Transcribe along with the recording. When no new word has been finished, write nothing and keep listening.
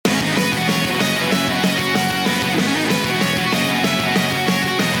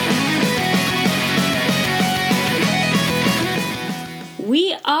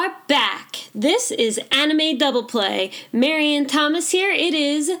This is Anime Double Play. Marian Thomas here. It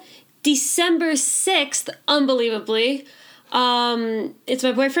is December 6th, unbelievably. It's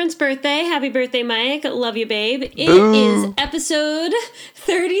my boyfriend's birthday. Happy birthday, Mike. Love you, babe. It is episode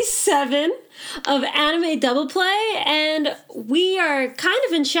 37 of Anime Double Play, and we are kind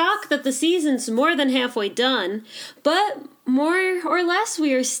of in shock that the season's more than halfway done, but more or less,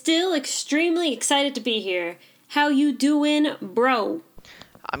 we are still extremely excited to be here. How you doing, bro?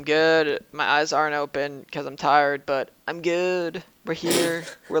 I'm good. My eyes aren't open because I'm tired, but I'm good. We're here.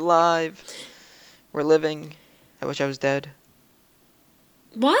 We're live. We're living. I wish I was dead.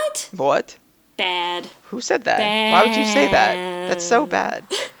 What? What? Bad. Who said that? Bad. Why would you say that? That's so bad.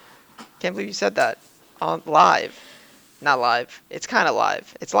 Can't believe you said that. On live. Not live. It's kind of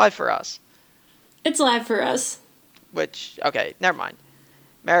live. It's live for us. It's live for us. Which, okay, never mind.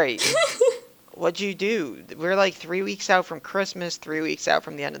 Mary, what'd you do? We're like 3 weeks out from Christmas, 3 weeks out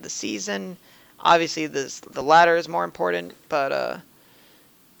from the end of the season. Obviously, the latter is more important, but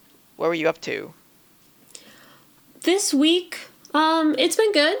what were you up to? This week, it's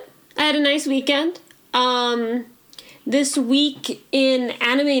been good. I had a nice weekend. This week in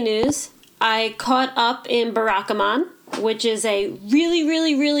anime news, I caught up in Barakamon, which is a really,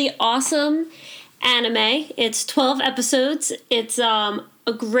 really, really awesome anime. It's 12 episodes. It's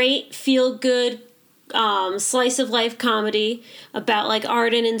a great feel-good slice of life comedy about like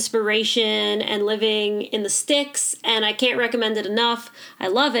art and inspiration and living in the sticks, and I can't recommend it enough. I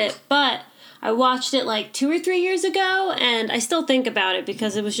love it, but I watched it like 2 or 3 years ago, and I still think about it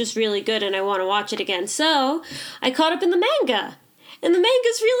because it was just really good and I want to watch it again. So I caught up in the manga. And the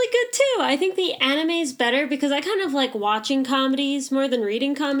manga's really good too. I think the anime's better because I kind of like watching comedies more than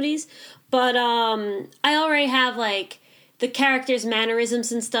reading comedies. But I already have like the characters'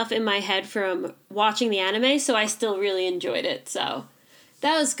 mannerisms and stuff in my head from watching the anime, so I still really enjoyed it. So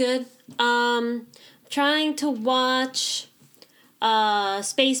that was good. Trying to watch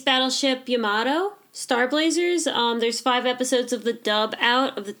Space Battleship Yamato, Star Blazers. There's 5 episodes of the dub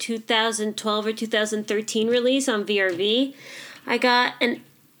out of the 2012 or 2013 release on VRV.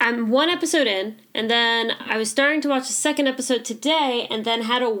 I'm 1 episode in, and then I was starting to watch the 2nd episode today, and then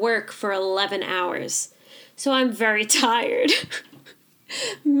had to work for 11 hours. So I'm very tired.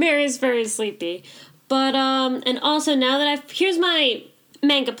 Mary's very sleepy. But, and also now that here's my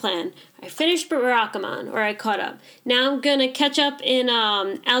manga plan. I finished Barakamon, or I caught up. Now I'm gonna catch up in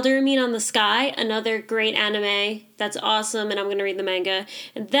Alderamin on the Sky, another great anime that's awesome, and I'm gonna read the manga.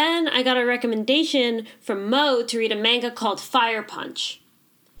 And then I got a recommendation from Mo to read a manga called Fire Punch.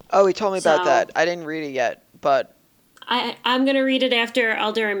 Oh, he told me about that. I didn't read it yet, but I'm gonna read it after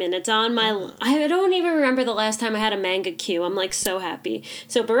Alderamin. It's on my... I don't even remember the last time I had a manga queue. I'm like so happy.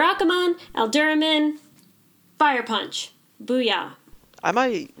 So Barakamon, Alderamin, Fire Punch. Booyah. I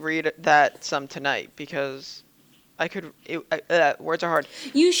might read that some tonight because I could... words are hard.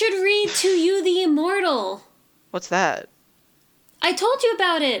 You should read To You the Immortal. What's that? I told you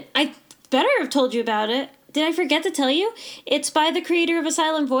about it. I better have told you about it. Did I forget to tell you? It's by the creator of A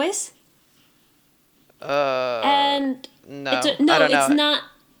Silent Voice. And no, I don't know. It's not.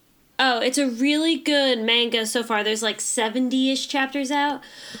 Oh, it's a really good manga so far. There's like 70-ish chapters out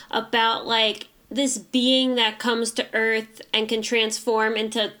about like this being that comes to Earth and can transform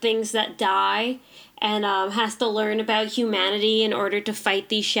into things that die, and has to learn about humanity in order to fight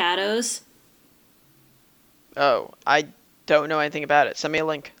these shadows. Oh, I don't know anything about it. Send me a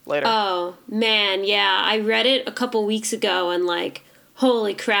link later. Oh, man, yeah. I read it a couple weeks ago, and like,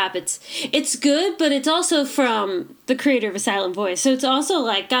 holy crap, it's good, but it's also from the creator of A Silent Voice. So it's also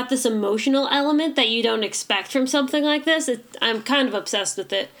like got this emotional element that you don't expect from something like this. I'm kind of obsessed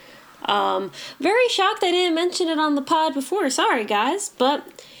with it. Very shocked I didn't mention it on the pod before. Sorry, guys, but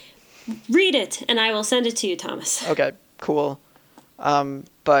read it, and I will send it to you, Thomas. Okay, cool.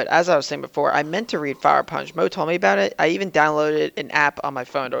 But as I was saying before, I meant to read Fire Punch. Mo told me about it. I even downloaded an app on my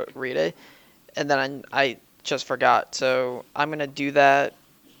phone to read it, and then I just forgot. So I'm going to do that.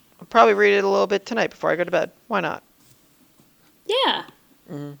 I'll probably read it a little bit tonight before I go to bed. Why not? Yeah.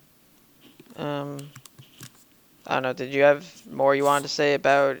 I don't know. Did you have more you wanted to say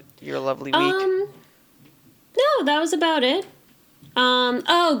about your lovely week? No, that was about it.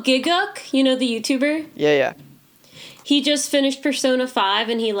 Gigguk, you know, the YouTuber? Yeah. He just finished Persona 5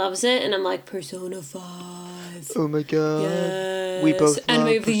 and he loves it, and I'm like, Persona 5. Oh my god. Yes. We both Anime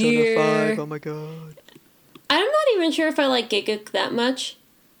love of the Persona year. 5. Oh my god. I'm not even sure if I like Gigguk that much.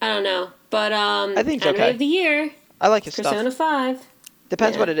 I don't know. But, I think it's Anime okay. of the year. I like his Persona stuff. 5.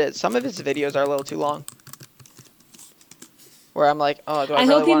 Depends Yeah. what it is. Some of his videos are a little too long. Where I'm like, oh, do I I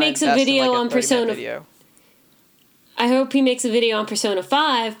really hope he want makes to a invest video in like on a 30-minute Persona. video? I hope he makes a video on Persona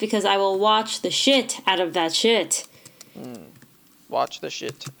 5 because I will watch the shit out of that shit. Watch the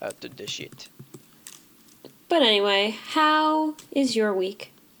shit out of the shit. But anyway, how is your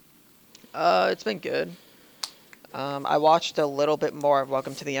week? It's been good. I watched a little bit more of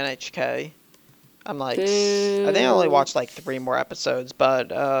Welcome to the NHK. I think I only watched like 3 more episodes,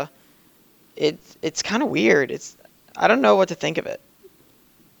 but it's kind of weird. I don't know what to think of it.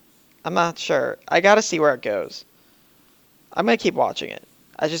 I'm not sure. I gotta see where it goes. I'm gonna keep watching it.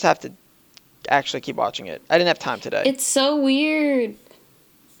 I just have to actually keep watching it. I didn't have time today. It's so weird.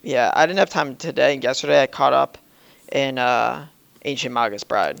 Yeah, I didn't have time today, and yesterday I caught up in Ancient Magus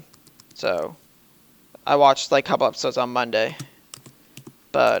Bride. So I watched like a couple episodes on Monday.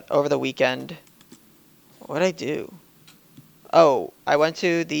 But over the weekend, what did I do? Oh, I went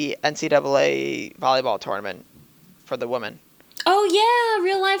to the NCAA volleyball tournament for the women. Oh yeah,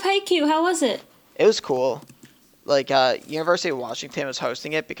 real life Haikyuu. How was it? It was cool. Like, University of Washington was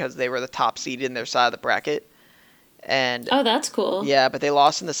hosting it because they were the top seed in their side of the bracket. And Oh, that's cool. yeah, but they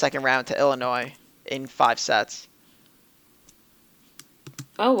lost in the second round to Illinois in 5 sets.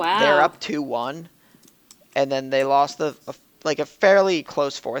 Oh wow. They were up 2-1, and then they lost a fairly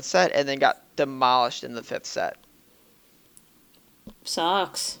close 4th set, and then got demolished in the 5th set.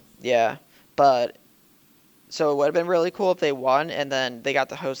 Sucks. Yeah, but so it would have been really cool if they won, and then they got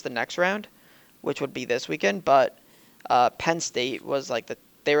to host the next round, which would be this weekend. But Penn State was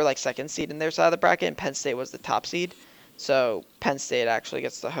they were like 2nd seed in their side of the bracket, and Penn State was the top seed. So Penn State actually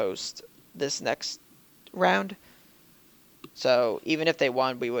gets to host this next round. So even if they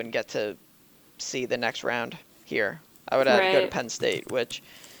won, we wouldn't get to see the next round here. I would have to go to Penn State, which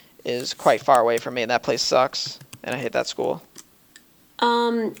is quite far away from me, and that place sucks, and I hate that school.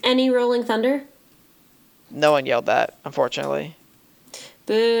 Any Rolling Thunder? No one yelled that, unfortunately.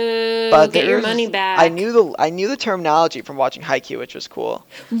 Boo! But Get your money back. I knew the terminology from watching Haikyuu, which was cool.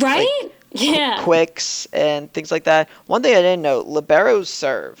 Right? Yeah. Like quicks and things like that. One thing I didn't know, liberos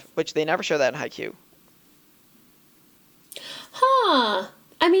serve, which they never show that in Haikyuu. Huh.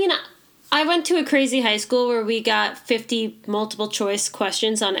 I mean, I went to a crazy high school where we got 50 multiple choice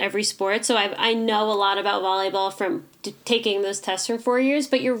questions on every sport, so I know a lot about volleyball from taking those tests for 4 years,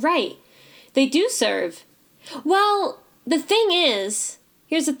 but you're right. They do serve. Well, the thing is,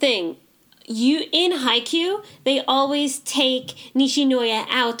 here's the thing. In Haikyuu, they always take Nishinoya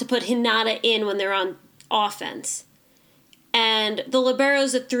out to put Hinata in when they're on offense. And the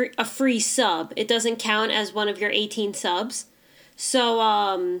libero's a free sub. It doesn't count as one of your 18 subs.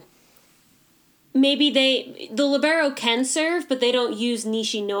 So, maybe the libero can serve, but they don't use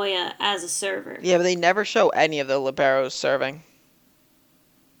Nishinoya as a server. Yeah, but they never show any of the liberos serving.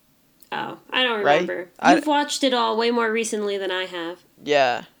 Oh, I don't remember. Right? You've watched it all way more recently than I have.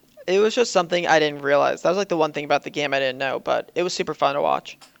 Yeah. It was just something I didn't realize. That was like the one thing about the game I didn't know, but it was super fun to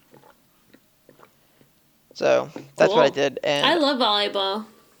watch. So, that's what I did. And I love volleyball.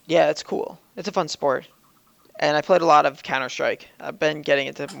 yeah, it's cool. It's a fun sport. And I played a lot of Counter-Strike. I've been getting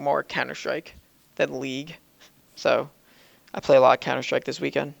into more Counter-Strike than League. So, I play a lot of Counter-Strike this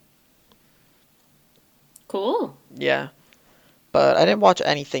weekend. Cool. Yeah. But I didn't watch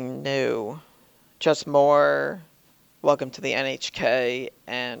anything new. Just more Welcome to the NHK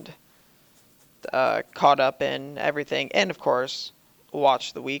and caught up in everything. And, of course,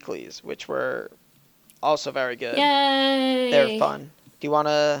 watched the weeklies, which were also very good. Yay! They're fun. Do you want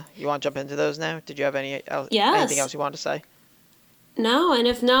to jump into those now? Did you have anything else you wanted to say? No, and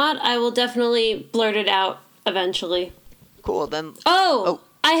if not, I will definitely blurt it out eventually. Cool, then. Oh,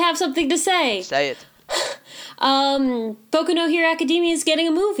 I have something to say. Say it. Boku no Hero Academia is getting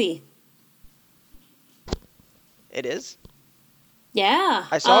a movie. It is? Yeah.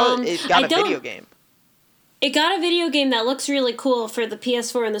 I saw it got a video game. It got a video game that looks really cool for the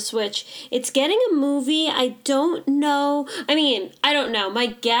PS4 and the Switch. It's getting a movie. I don't know. I don't know. My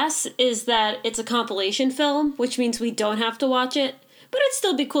guess is that it's a compilation film, which means we don't have to watch it. But it'd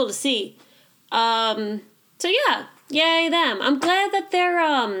still be cool to see. So yeah. Yay them. I'm glad that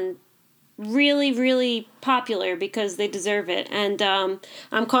they're really, really popular because they deserve it. And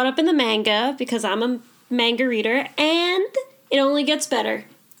I'm caught up in the manga because I'm a manga reader. And it only gets better.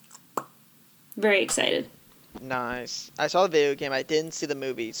 Very excited. Nice. I saw the video game. I didn't see the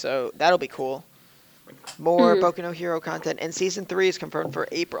movie, so that'll be cool. More Boku no Hero content. And Season 3 is confirmed for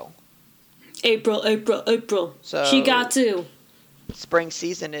April. April. So she got to. Spring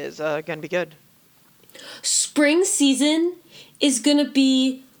season is going to be good. Spring season is going to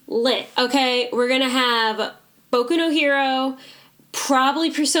be lit. Okay, we're going to have Boku no Hero,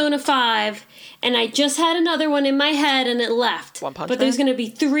 probably Persona 5, and I just had another one in my head and it left. One Punch but Man? there's going to be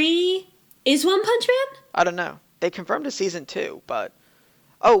 3. Is One Punch Man? I don't know. They confirmed a season 2, but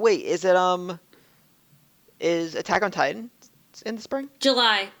oh wait, is Attack on Titan in the spring?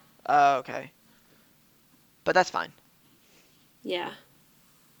 July. Oh, okay. But that's fine. Yeah.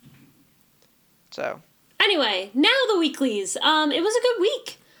 So. Anyway, now the weeklies. It was a good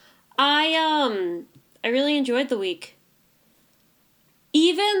week. I really enjoyed the week.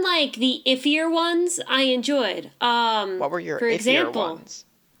 Even like the iffier ones, I enjoyed. What were your for iffier example, ones?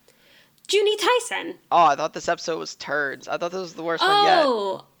 Junie Tyson. Oh, I thought this episode was turds. I thought this was the worst one yet.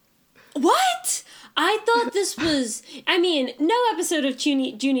 Oh, what? I thought this was. I mean, no episode of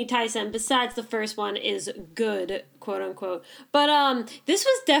Junie Tyson besides the first one is good, quote unquote. But this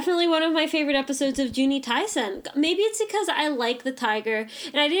was definitely one of my favorite episodes of Junie Tyson. Maybe it's because I like the tiger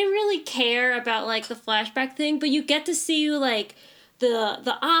and I didn't really care about like the flashback thing. But you get to see like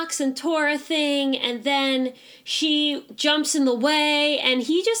the ox and Tora thing, and then she jumps in the way, and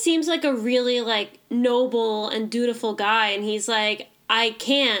he just seems like a really like noble and dutiful guy. And he's like, I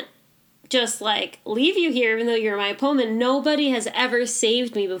can't just like leave you here even though you're my opponent. Nobody has ever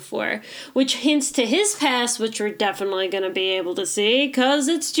saved me before, which hints to his past, which we're definitely going to be able to see because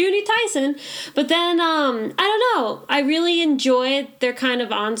it's Junie Tyson. But then I don't know, I really enjoyed their kind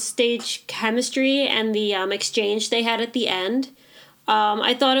of on-stage chemistry and the exchange they had at the end.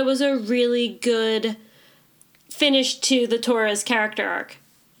 I thought it was a really good finish to the Tora's character arc.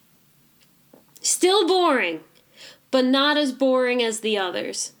 Still boring, but not as boring as the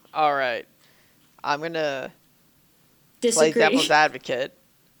others. All right. I'm going to Disagree. play devil's advocate,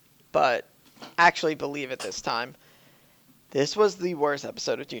 but actually believe it this time. This was the worst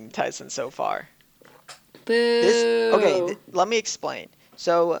episode of Junie Tyson so far. Boo. Let me explain.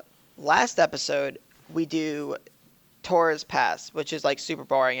 So, last episode, we do Tora's past, which is like super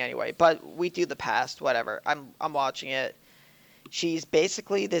boring anyway, but we do the past, whatever. I'm watching it. She's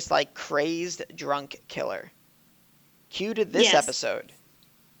basically this like crazed drunk killer. Cue to this episode.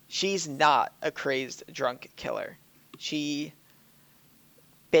 She's not a crazed drunk killer. She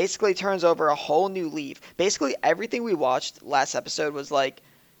basically turns over a whole new leaf. Basically everything we watched last episode was like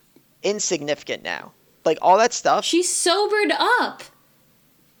insignificant now. Like all that stuff. She sobered up.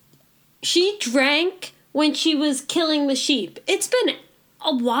 She drank when she was killing the sheep. It's been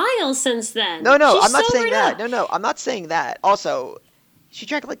a while since then. No, I'm not saying that. No, I'm not saying that. Also, she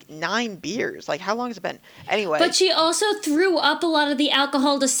drank like 9 beers. Like, how long has it been? Anyway. But she also threw up a lot of the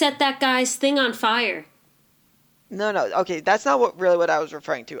alcohol to set that guy's thing on fire. No. Okay, that's not what I was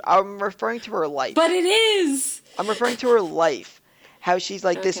referring to. I'm referring to her life. But it is! I'm referring to her life. How she's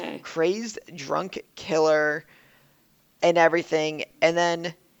like this crazed drunk killer and everything. And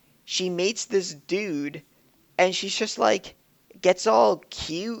then she meets this dude and she's just like gets all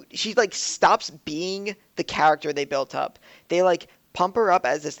cute. She like stops being the character they built up. They like pump her up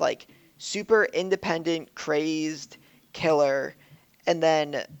as this like super independent, crazed killer, and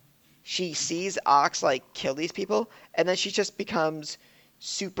then she sees Ox like kill these people, and then she just becomes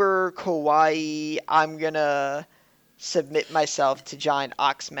super kawaii. I'm gonna submit myself to giant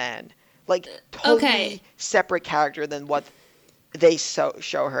Ox Man. Like totally separate character than what they show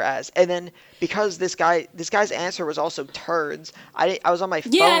her as. And then because this guy's answer was also turds, I was on my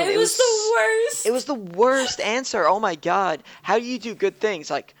phone. Yeah, it was the worst. It was the worst answer. Oh my god. How do you do good things?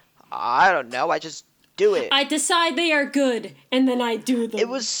 Like, I don't know. I just do it. I decide they are good, and then I do them. It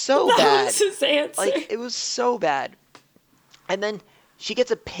was so bad. That was his answer. Like, it was so bad. And then she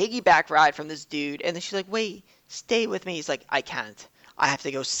gets a piggyback ride from this dude, and then she's like, wait, stay with me. He's like, I can't. I have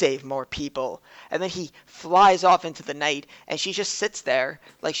to go save more people. And then he flies off into the night, and she just sits there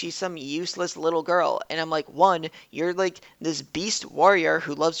like she's some useless little girl. And I'm like, 1, you're like this beast warrior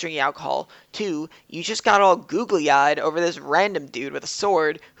who loves drinking alcohol. 2, you just got all googly-eyed over this random dude with a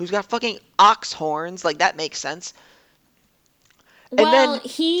sword who's got fucking ox horns. Like, that makes sense. Well,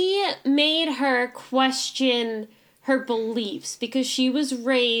 he made her question her beliefs because she was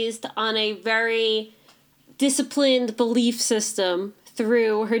raised on a very disciplined belief system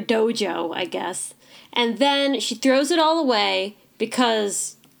through her dojo, I guess. And then she throws it all away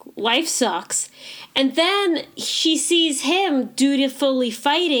because life sucks. And then she sees him dutifully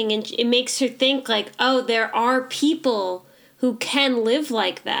fighting, and it makes her think like, oh, there are people who can live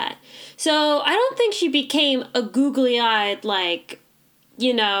like that. So I don't think she became a googly-eyed, like,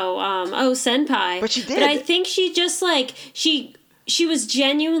 senpai. But she did. But I think she just, like, she was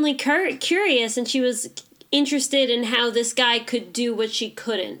genuinely curious, and she was interested in how this guy could do what she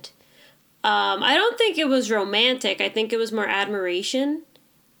couldn't. I don't think it was romantic. I think it was more admiration.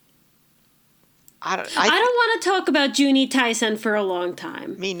 I don't want to talk about Junie Tyson for a long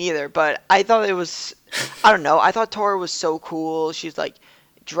time. Me neither, but I thought it was, I don't know, I thought Tora was so cool. She's like,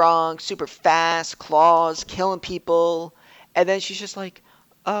 drunk, super fast, claws, killing people. And then she's just like,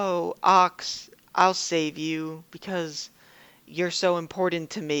 "Oh, Ox, I'll save you because you're so important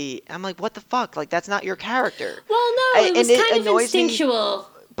to me." I'm like, "What the fuck? Like that's not your character." Well, no, it And was it kind of annoys me, instinctual.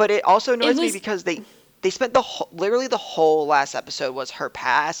 but it also It annoys me was. because they spent literally the whole last episode was her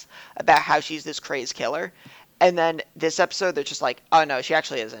past about how she's this crazed killer. And then this episode they're just like, "Oh no, she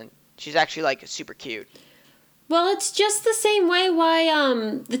actually isn't. She's actually like super cute." Well, it's just the same way why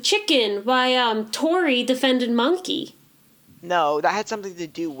Tori defended Monkey. No, that had something to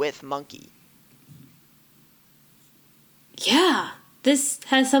do with Monkey. Yeah, this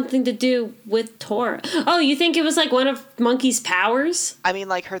has something to do with Tora. Oh, you think it was like one of Monkey's powers? I mean,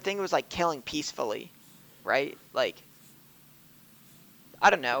 like her thing was like killing peacefully, right? Like I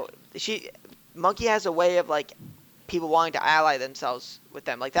don't know. Monkey has a way of like people wanting to ally themselves with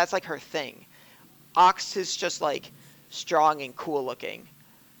them. Like that's like her thing. Ox is just like strong and cool looking.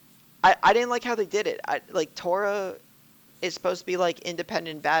 I didn't like how they did it. Like Tora is supposed to be like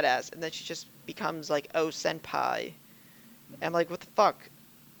independent badass, and then she just becomes like oh senpai. And I'm like, what the fuck?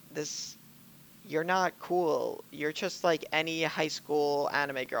 This You're not cool. You're just like any high school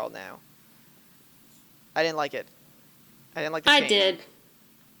anime girl now. I didn't like it. I didn't like the change. I did.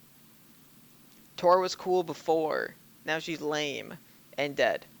 Tora was cool before. Now she's lame and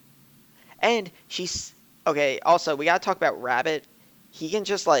dead. And she's okay. Also, we gotta talk about Rabbit. He can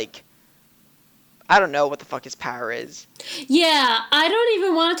just like I don't know what the fuck his power is. Yeah, I don't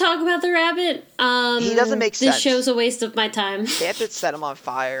even want to talk about the rabbit. He doesn't make sense. This show's a waste of my time. They have to set him on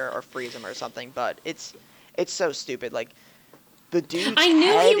fire or freeze him or something, but it's so stupid. Like the dude's I knew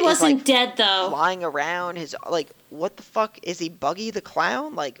head he wasn't is, like, dead though. flying around. His like, what the fuck is he? Buggy the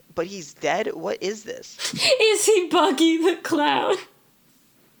Clown? Like, but he's dead. What is this? Is he Buggy the Clown?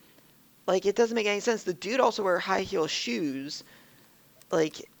 Like, it doesn't make any sense. The dude also wear high heel shoes.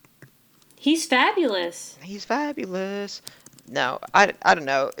 Like, he's fabulous. he's fabulous. No, I don't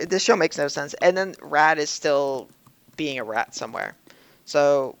know. This show makes no sense. And then Rat is still being a rat somewhere.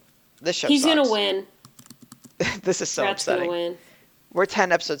 So this show He's sucks. gonna win. This is so Rat's upsetting. gonna win. We're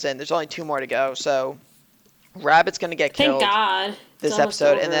 10 episodes in. There's only 2 more to go. So Rabbit's going to get Thank killed God. It's this almost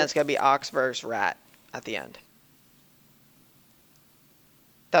episode. over. And then it's going to be Ox versus Rat at the end.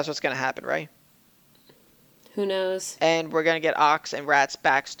 That's what's going to happen, right? Who knows? And we're going to get Ox and Rat's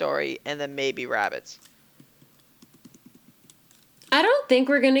backstory and then maybe Rabbit's. I don't think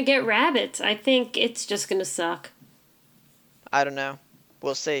we're gonna get rabbits. I think it's just gonna suck. I don't know.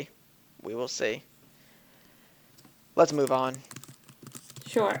 We'll see. We will see. Let's move on.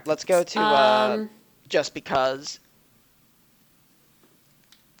 Sure. Let's go to Just Because.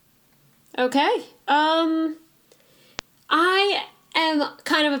 Okay. I am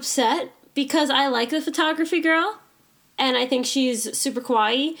kind of upset because I like the photography girl, and I think she's super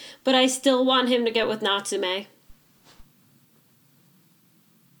kawaii, but I still want him to get with Natsume.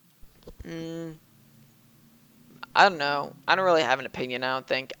 I don't know. I don't really have an opinion, I don't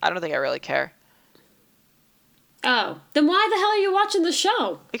think. I don't think I really care. Oh, then why the hell are you watching the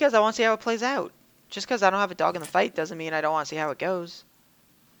show? Because I want to see how it plays out. Just because I don't have a dog in the fight doesn't mean I don't want to see how it goes.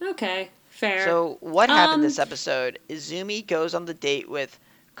 Okay, fair. So, what happened this episode? Izumi goes on the date with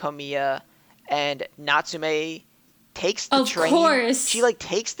Komiya, and Natsume takes the train. Of course. She, like,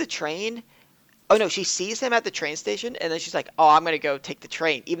 takes the train. Oh, no, she sees him at the train station, and then she's like, oh, I'm going to go take the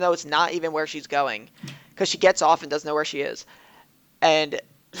train, even though it's not even where she's going. Because she gets off and doesn't know where she is. And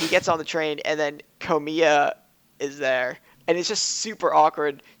he gets on the train, and then Komiya is there. And it's just super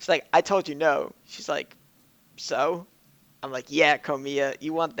awkward. She's like, I told you no. She's like, so? I'm like, yeah, Komiya,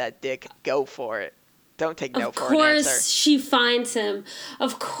 you want that dick, go for it. Don't take no for an answer. Of course she finds him.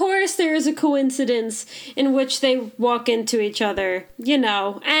 Of course there is a coincidence in which they walk into each other. You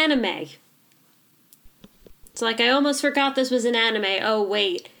know, anime. It's like, I almost forgot this was an anime. Oh,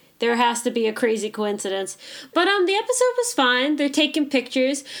 wait. There has to be a crazy coincidence. But the episode was fine. They're taking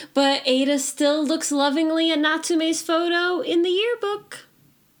pictures, but Ada still looks lovingly at Natsume's photo in the yearbook.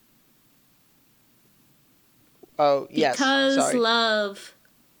 Oh, yes. Because sorry. love.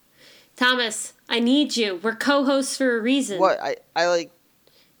 Thomas, I need you. We're co-hosts for a reason. What?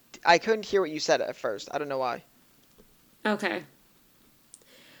 I couldn't hear what you said at first. I don't know why. Okay.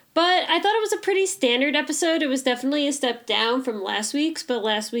 But I thought it was a pretty standard episode. It was definitely a step down from last week's, but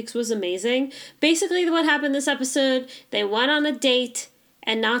last week's was amazing. Basically, what happened this episode, they went on a date,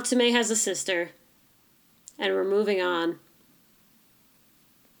 and Natsume has a sister. And we're moving on.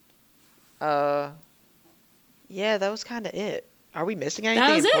 Yeah, that was kind of it. Are we missing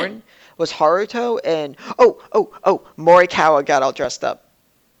anything important? It. Was Haruto and... Oh, Morikawa got all dressed up.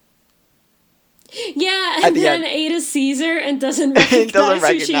 Yeah, At and the then end. Ada sees her and doesn't Doesn't recognize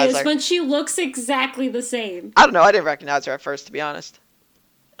who she recognize is her. when she looks exactly the same. I don't know. I didn't recognize her at first, to be honest.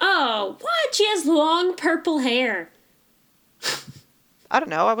 Oh, what? She has long purple hair. I don't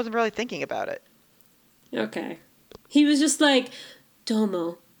know. I wasn't really thinking about it. Okay. He was just like,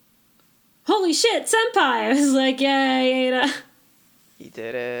 Domo. Holy shit, senpai! I was like, yay, Ada. He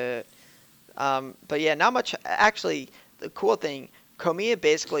did it. But yeah, not much. Actually, the cool thing, Komiya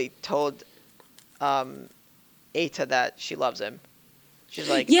basically told Eita that she loves him. She's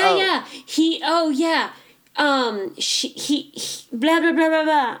like, Yeah, oh, yeah. Yeah. He, blah, blah, blah, blah,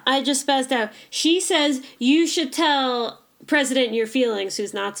 blah. I just spazzed out. She says, you should tell President your feelings,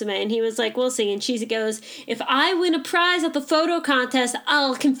 who's Natsume. And he was like, we'll see. And she goes, if I win a prize at the photo contest,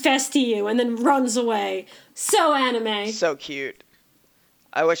 I'll confess to you. And then runs away. So anime. so cute.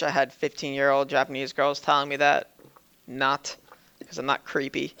 I wish I had 15-year-old Japanese girls telling me that. Not, because I'm not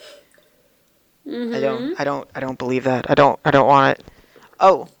creepy. Mm-hmm. I don't believe that. I don't want it.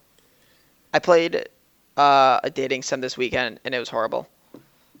 Oh, I played a dating sim this weekend and it was horrible.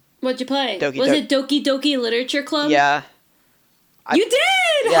 What'd you play? Doki Was Do- it Doki Doki Literature Club? Yeah. You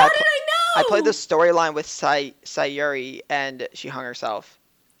did? Yeah, How did I know? I played the storyline with Sayuri and she hung herself.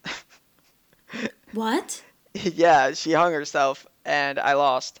 What? Yeah, she hung herself and I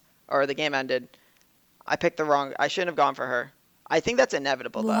lost. Or the game ended. I picked the wrong. I shouldn't have gone for her. I think that's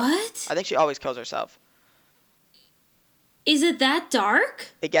inevitable, though. What? I think she always kills herself. Is it that dark?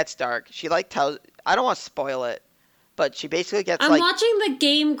 It gets dark. She, like, tells. I don't want to spoil it, but she basically gets, I'm like. watching the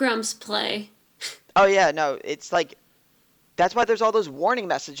Game Grumps play. Oh, yeah, no. It's like. That's why there's all those warning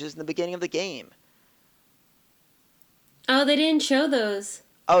messages in the beginning of the game. Oh, they didn't show those.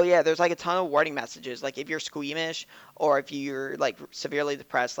 Oh, yeah, there's, like, a ton of warning messages. Like, if you're squeamish or if you're, like, severely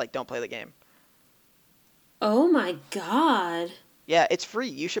depressed, like, don't play the game. Oh my god. Yeah, it's free.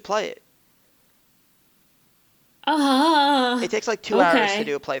 You should play it. Ah. It takes like 2 hours to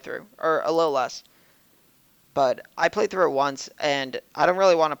do a playthrough, or a little less. But I played through it once, and I don't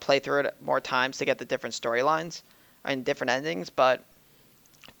really want to play through it more times to get the different storylines and different endings, but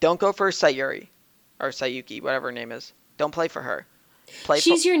don't go for Sayuri, or Sayuki, whatever her name is. Don't play for her.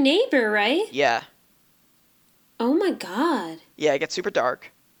 She's your neighbor, right? Yeah. Oh my god. Yeah, it gets super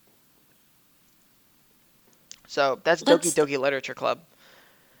dark. So, that's Let's- Doki Doki Literature Club.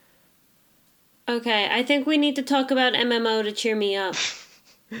 Okay, I think we need to talk about MMO to cheer me up.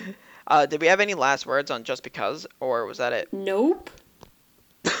 Did we have any last words on Just Because, or was that it? Nope.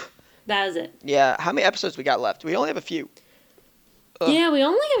 That was it. Yeah, how many episodes we got left? We only have a few. Ugh. Yeah, we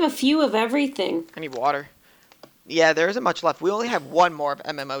only have a few of everything. I need water. Yeah, there isn't much left. We only have one more of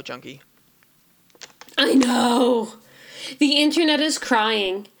MMO Junkie. I know. The internet is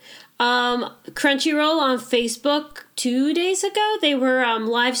crying. Crunchyroll on Facebook 2 days ago, they were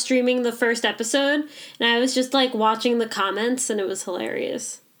live streaming the first episode, and I was just like watching the comments, and it was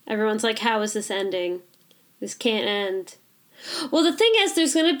hilarious. Everyone's like, how is this ending? This can't end. Well, the thing is,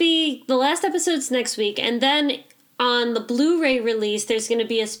 there's going to be the last episode's next week, and then on the Blu-ray release, there's going to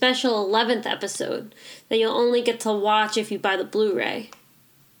be a special 11th episode that you'll only get to watch if you buy the Blu-ray.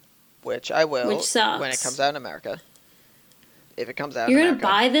 Which I will. Which sucks. When it comes out in America. If it comes out You're in going to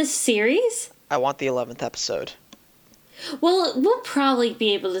America. buy this series? I want the 11th episode. Well, we'll probably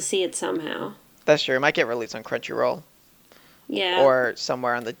be able to see it somehow. That's true. It might get released on Crunchyroll. Yeah. Or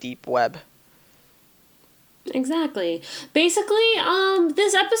somewhere on the deep web. Exactly. Basically,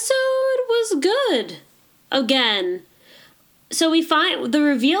 this episode was good. Again. So we find the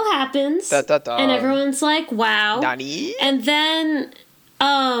reveal happens. Da, da, da. And everyone's like, wow. Nani? And then,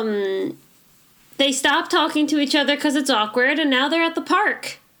 they stop talking to each other because it's awkward, and now they're at the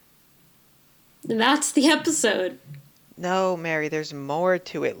park. And that's the episode. No, Mary, there's more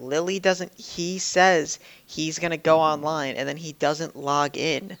to it. Lily doesn't. He says he's going to go online, and then he doesn't log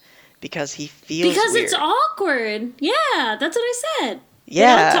in because he feels Because weird. it's awkward. Yeah, that's what I said.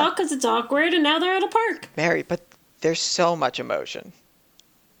 Yeah. They don't talk because it's awkward, and now they're at a park. Mary, but there's so much emotion.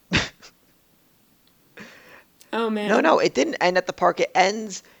 Oh, man. No, it didn't end at the park. It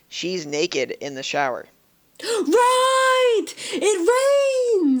ends, she's naked in the shower. Right!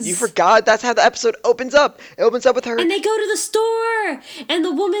 It rains! You forgot? That's how the episode opens up. It opens up with her. And they go to the store, and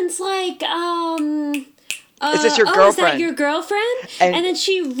the woman's like, Is this your Is that girlfriend?" your girlfriend? And- And then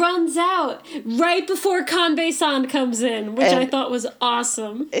she runs out right before Kanbei-san comes in, which I And- thought was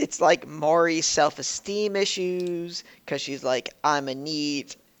awesome. It's like Maury's self-esteem issues because she's like, I'm a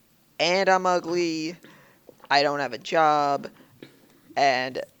neat and I'm ugly. I don't have a job.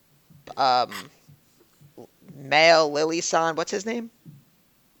 And male Lily-san, what's his name?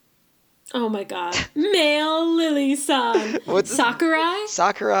 Oh my god. Male Lily-san. What's his- Sakurai?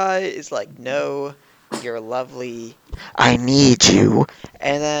 Sakurai is like, no, you're lovely. I need you.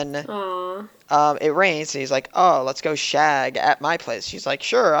 And then Aw. it rains, and he's like, oh, let's go shag at my place. She's like,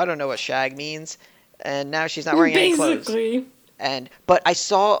 sure, I don't know what shag means. And now she's not wearing any clothes. Basically. But I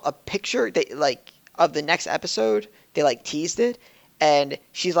saw a picture of the next episode. They like teased it, and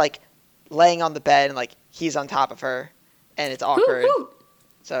she's like laying on the bed, and like he's on top of her, and it's awkward. Hoot hoot.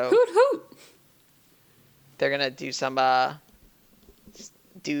 So Hoot hoot. they're gonna do some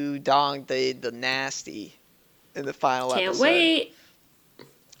do dong the nasty in the final Can't episode. wait.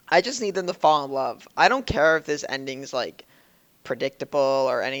 I just need them to fall in love. I don't care if this ending's like predictable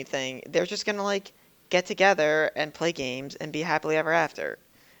or anything. They're just gonna like get together and play games and be happily ever after.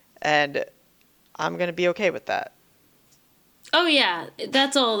 And I'm gonna be okay with that. Oh yeah,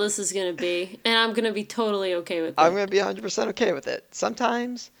 that's all this is gonna be, and I'm gonna be totally okay with it. I'm gonna be 100% okay with it.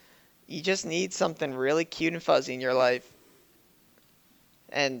 Sometimes you just need something really cute and fuzzy in your life.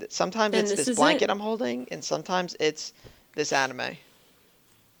 And sometimes And it's this this is blanket it. I'm holding, and sometimes it's this anime.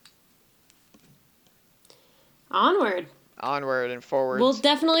 Onward. Onward and forward. We'll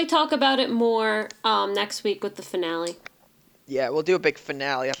definitely talk about it more next week with the finale. Yeah, we'll do a big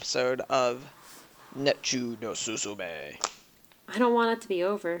finale episode of Netsu no Suzume. I don't want it to be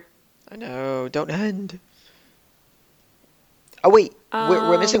over. I know, don't end. Oh wait,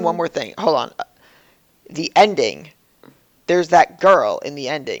 we're missing one more thing. Hold on. The ending. There's that girl in the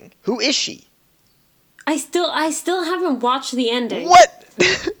ending. Who is she? I still haven't watched the ending. What?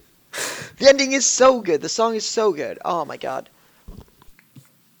 The ending is so good. The song is so good. Oh my god.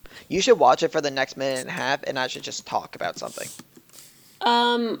 You should watch it for the next minute and a half, and I should just talk about something.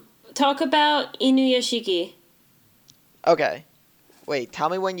 Talk about Inuyashiki. Okay. Wait, tell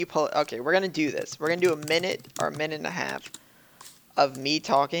me when you pull it. Okay, we're gonna do this. We're gonna do a minute or a minute and a half of me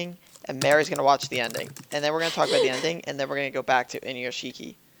talking, and Mary's gonna watch the ending. And then we're gonna talk about the ending, and then we're gonna go back to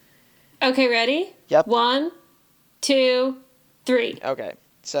Inuyashiki. Okay, ready? Yep. 1, 2, 3. Okay.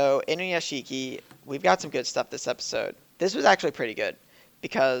 So, Inuyashiki, we've got some good stuff this episode. This was actually pretty good,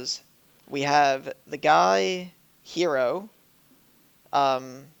 because we have the guy, Hiro,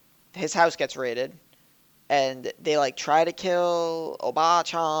 his house gets raided, and they, like, try to kill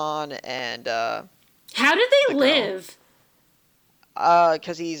Oba-chan, and, How did they girl. live?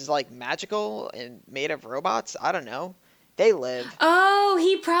 because he's, like, magical and made of robots? I don't know. They live. Oh,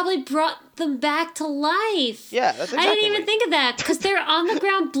 he probably brought them back to life. Yeah, that's exactly I didn't even what- think of that because they're on the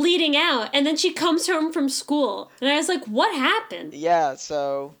ground bleeding out, and then she comes home from school, and I was like, "What happened?" Yeah,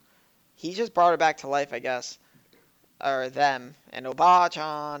 so he just brought her back to life, I guess. Or them. And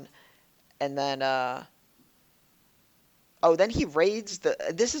Oba-chan. And then, oh, then he raids the...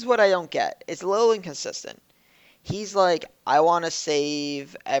 This is what I don't get. It's a little inconsistent. He's like, I want to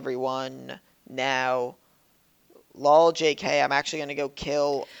save everyone now. Lol, JK, I'm actually going to go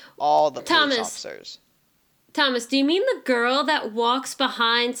kill all the police Thomas. officers. Thomas, do you mean the girl that walks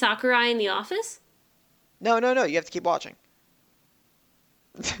behind Sakurai in the office? No, you have to keep watching.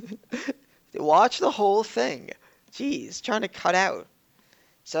 Watch the whole thing. Jeez, trying to cut out.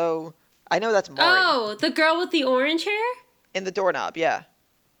 So, I know that's Mari. Oh, the girl with the orange hair? In the doorknob, yeah.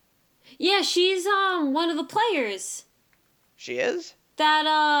 Yeah, she's one of the players She is?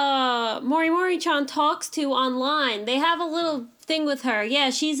 that Mori-Mori-chan talks to online. They have a little thing with her. Yeah,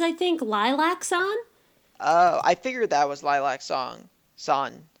 she's I think Lilac-san? Oh, I figured that was Lilac San.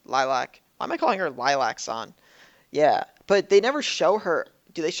 Lilac. Why am I calling her Lilac San? Yeah, but they never show her.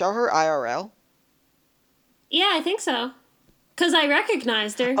 Do they show her IRL? Yeah, I think so. Because I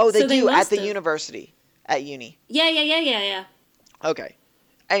recognized her. Oh, they so do at must the have. university. At uni. Yeah. Okay.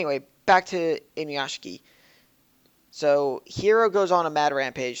 Anyway, back to Inuyashiki. So, Hiro goes on a mad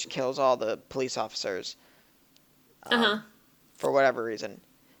rampage, kills all the police officers. For whatever reason.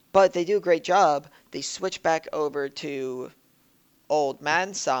 But they do a great job. They switch back over to Old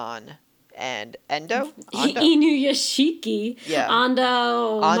Man San and Endo? Ando? Inuyashiki. Yeah.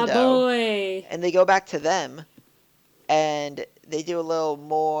 Ando, my Ando. boy. And they go back to them, and they do a little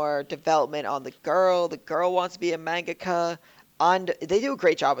more development on the girl. The girl wants to be a mangaka. And they do a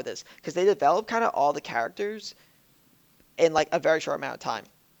great job with this, because they develop kind of all the characters in like a very short amount of time.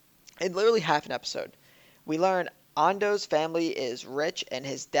 In literally half an episode. We learn Ando's family is rich, and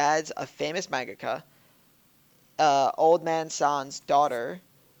his dad's a famous mangaka. Old Man San's daughter,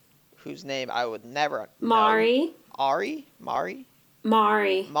 whose name I would never know. Mari.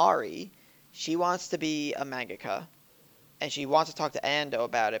 Mari, she wants to be a mangaka, and she wants to talk to Ando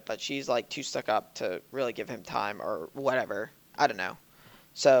about it, but she's like too stuck up to really give him time or whatever. I don't know.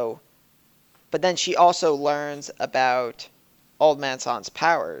 So, but then she also learns about Old Man San's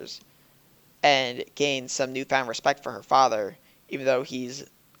powers, and gains some newfound respect for her father, even though he's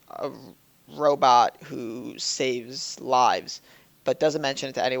a robot who saves lives, but doesn't mention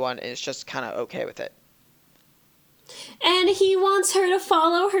it to anyone and is just kind of okay with it. And he wants her to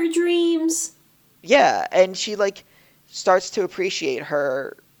follow her dreams. Yeah, and she like starts to appreciate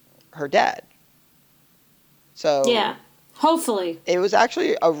her dad. So Yeah, hopefully. it was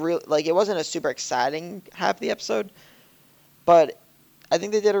actually a real like it wasn't a super exciting half of the episode, but I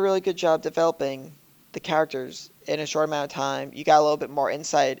think they did a really good job developing the characters in a short amount of time. You got a little bit more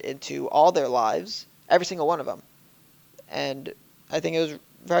insight into all their lives, every single one of them, and I think it was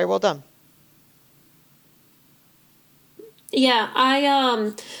very well done. Yeah,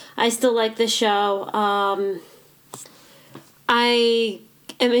 I still like the show. I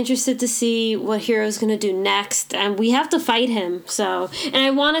am interested to see what Hero's gonna do next, and we have to fight him. So, and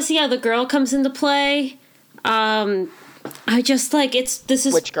I want to see how the girl comes into play. I just like this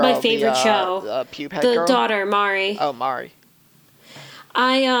is Which girl? my favorite show. The pubehead The girl? daughter Mari. Oh, Mari.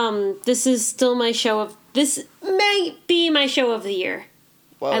 This is still my show of this may be my show of the year.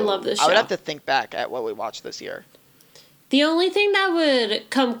 Whoa. I love this I would show. have to think back at what we watched this year. The only thing that would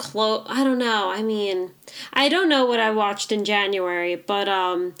come close, I don't know. I mean, I don't know what I watched in January, but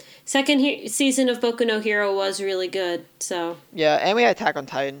second season of Boku no Hero was really good. So Yeah, and we had Attack on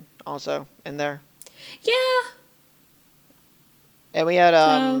Titan also in there. yeah, And we had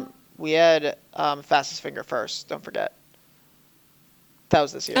So- Fastest Finger First, don't forget. That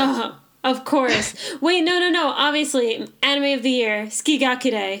was this year. Of course. Wait, no. Obviously, anime of the year,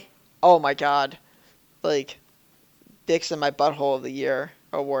 Skigakure. Oh my god. Like, Dicks in My Butthole of the Year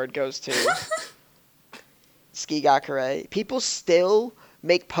award goes to Skigakure. People still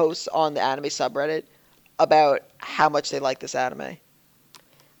make posts on the anime subreddit about how much they like this anime.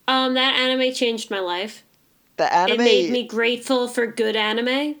 That anime changed my life. The anime It made me grateful for good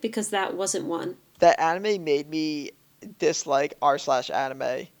anime because that wasn't one. That anime made me dislike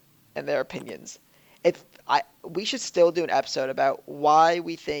r/anime and their opinions. We should still do an episode about why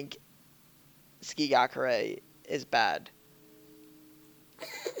we think Skigakure is bad.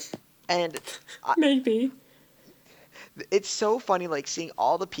 And Maybe. it's so funny, like, seeing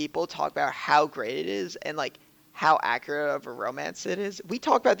all the people talk about how great it is and, like, how accurate of a romance it is. We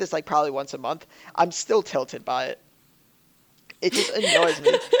talk about this, like, probably once a month. I'm still tilted by it. It just annoys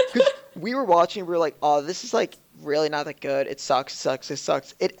me. Because we were watching, we were like, oh, this is, like, really not that good. It sucks.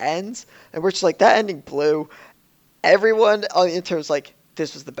 It ends, and we're just like, that ending blew. Everyone on the internet was like,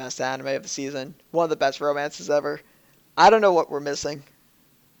 this was the best anime of the season. One of the best romances ever. I don't know what we're missing.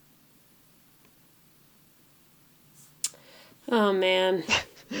 Oh, man.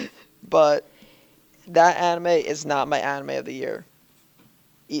 But that anime is not my anime of the year.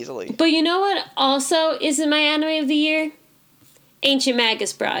 Easily. But you know what also isn't my anime of the year? Ancient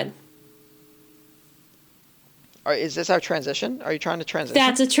Magus Bride. Is this our transition? Are you trying to transition?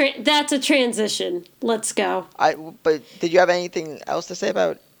 That's a transition. Let's go. But did you have anything else to say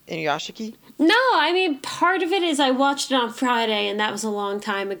about Inuyashiki? No, I mean, part of it is I watched it on Friday, and that was a long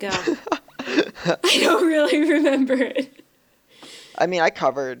time ago. I don't really remember it. I mean, I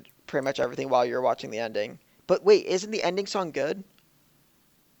covered pretty much everything while you were watching the ending. But wait, isn't the ending song good?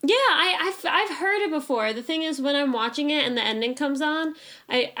 Yeah, I've heard it before. The thing is, when I'm watching it and the ending comes on,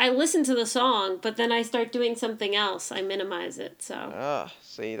 I listen to the song, but then I start doing something else. I minimize it, so. Oh,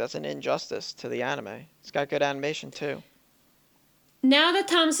 see, that's an injustice to the anime. It's got good animation, too. Now that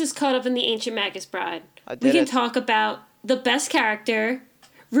Thomas is caught up in the Ancient Magus Bride, I we did can it. talk about the best character,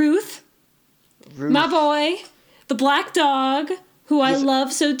 Ruth, my boy, the black dog, who I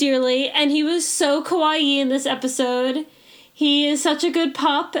love so dearly, and he was so kawaii in this episode. He is such a good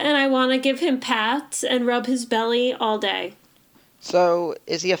pup, and I want to give him pats and rub his belly all day. So,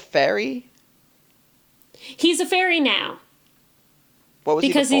 is he a fairy? He's a fairy now. What was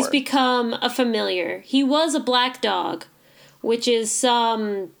Because he he's before? become a familiar. He was a black dog, which is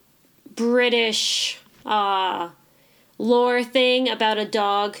some British lore thing about a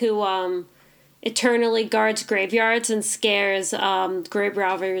dog who eternally guards graveyards and scares grave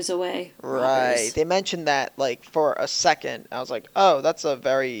robbers away. Right. Robbers. They mentioned that, like, for a second. I was like, oh, that's a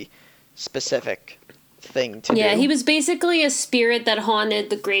very specific thing to do. Yeah, he was basically a spirit that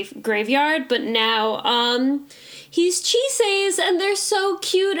haunted the graveyard, but now he's Chise's, and they're so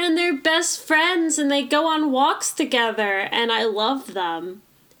cute, and they're best friends, and they go on walks together, and I love them.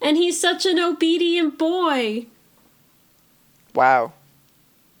 And he's such an obedient boy. Wow.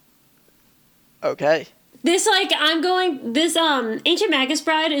 Okay. This Ancient Magus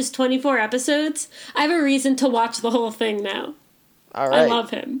Bride is 24 episodes. I have a reason to watch the whole thing now. All right. I love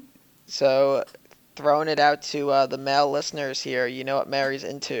him. So, throwing it out to the male listeners here, you know what Mary's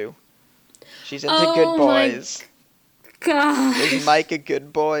into. She's into good boys. God. Is Mike a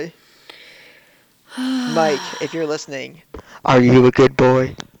good boy? Mike, if you're listening, are you a good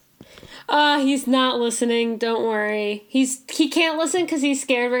boy? He's not listening. Don't worry. He can't listen because he's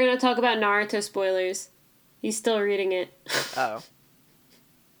scared we're gonna talk about Naruto spoilers. He's still reading it. Oh.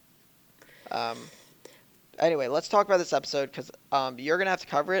 Anyway, let's talk about this episode because you're gonna have to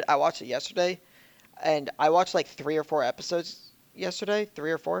cover it. I watched it yesterday, and I watched like 3 or 4 episodes yesterday.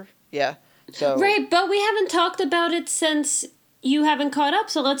 3 or 4, yeah. So right, but we haven't talked about it since you haven't caught up.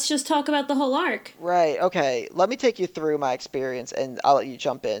 So let's just talk about the whole arc. right, okay. Let me take you through my experience, and I'll let you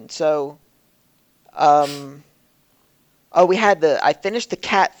jump in. So, we had I finished the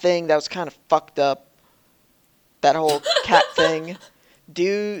cat thing. That was kind of fucked up. That whole cat thing.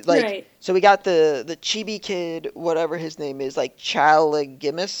 Right. So we got the chibi kid, whatever his name is, like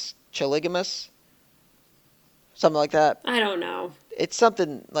Chaligimus, something like that. I don't know. It's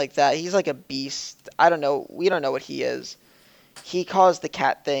something like that. He's like a beast. I don't know. We don't know what he is. He caused the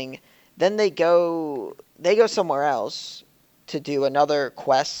cat thing. Then they go somewhere else to do another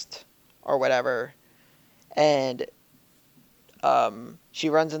quest or whatever, and she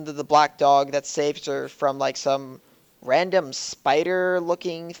runs into the black dog that saves her from like some random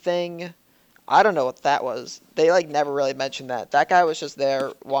spider-looking thing. I don't know what that was. They like never really mentioned that. That guy was just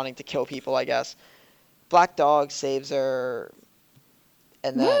there wanting to kill people, I guess. Black dog saves her,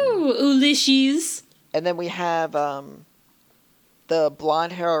 and then Woo, Ulysses. and then we have the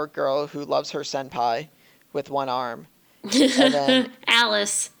blonde-haired girl who loves her senpai with one arm. And then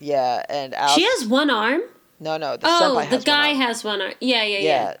Alice. yeah, and Alice, She has one arm? no, the senpai has the guy one arm. has one arm. Yeah.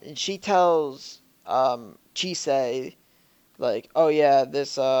 Yeah, and she tells Chisei, like, oh yeah,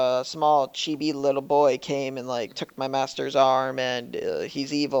 this small chibi little boy came and like took my master's arm, and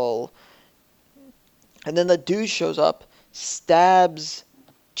he's evil. And then the dude shows up, stabs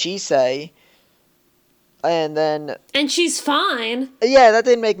Chisei, and then And she's fine. yeah, that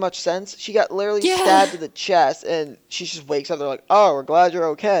didn't make much sense. She got literally Yeah. stabbed in the chest, and she just wakes up. They're like, oh, we're glad you're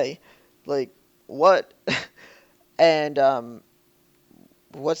okay. Like, what? And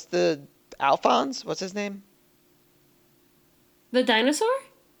what's the Alphonse? What's his name? The dinosaur?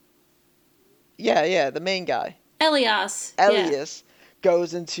 Yeah, the main guy. Elias. Elias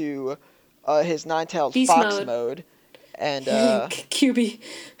goes into his nine-tailed Beast fox mode and QB.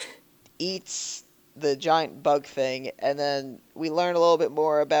 eats the giant bug thing, and then we learn a little bit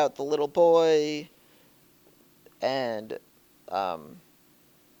more about the little boy, and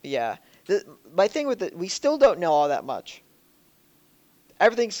yeah. My thing with it, we still don't know all that much.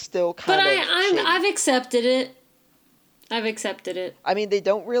 Everything's still kind But of shady. I've accepted it. I've accepted it. I mean, they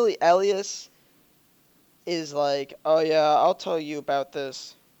don't really. Elias is like, oh yeah, I'll tell you about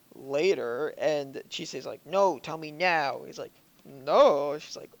this later, and Chisei's like, no, tell me now. He's like, no.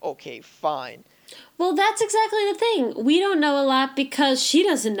 She's like, okay, fine. Well, that's exactly the thing. We don't know a lot because she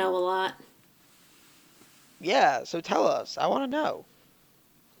doesn't know a lot. Yeah, so tell us. I want to know.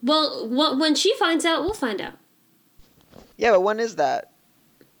 Well, when she finds out, we'll find out. Yeah, but when is that?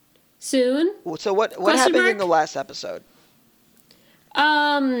 Soon. So what Question happened mark? in the last episode?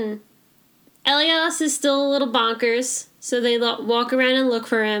 Elias is still a little bonkers, so they walk around and look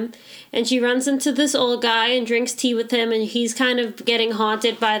for him. And she runs into this old guy and drinks tea with him, and he's kind of getting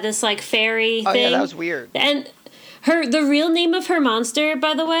haunted by this, like, fairy Oh thing. yeah, that was weird. And the real name of her monster,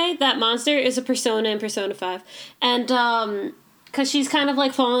 by the way, that monster is a persona in Persona 5. And, because she's kind of,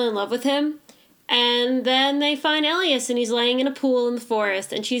 like, fallen in love with him. And then they find Elias, and he's laying in a pool in the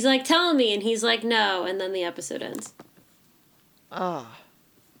forest. And she's like, tell me. And he's like, no. And then the episode ends. Ah.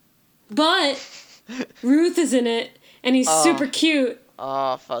 But Ruth is in it, and he's super cute.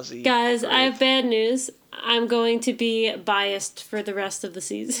 Oh, fuzzy. Guys, Ruth. I have bad news. I'm going to be biased for the rest of the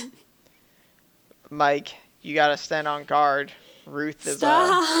season. Mike, you gotta stand on guard. Ruth is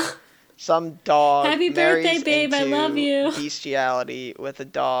Stop. some dog. Happy marries birthday, babe. I into love you. Bestiality with a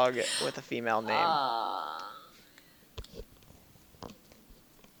dog with a female name.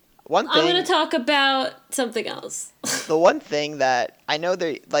 One thing. I'm going to talk about something else. The one thing that I know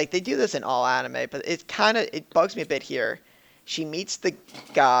they do this in all anime, but it bugs me a bit here. She meets the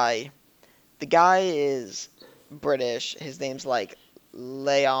guy. The guy is British. His name's like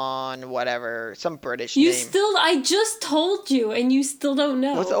Leon, whatever, some British name. I just told you, and you still don't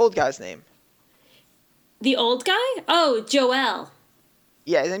know. What's the old guy's name? The old guy? Oh, Joel.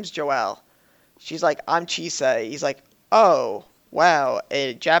 Yeah, his name's Joel. She's like, I'm Chisei. He's like, oh, wow,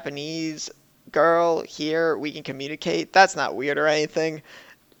 a Japanese girl here, we can communicate. That's not weird or anything.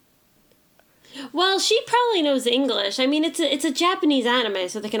 Well, she probably knows English. I mean, it's a Japanese anime,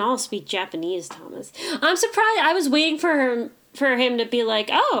 so they can all speak Japanese, Thomas. I'm surprised. I was waiting for him to be like,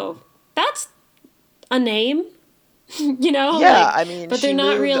 oh, that's a name, you know? Yeah, like, I mean, but she they're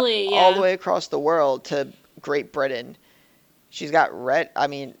not moved really, all the way across the world to Great Britain. She's got I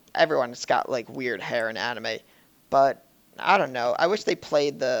mean, everyone's got like weird hair in anime, but I don't know. I wish they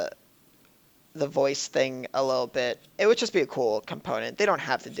played the voice thing a little bit. It would just be a cool component. They don't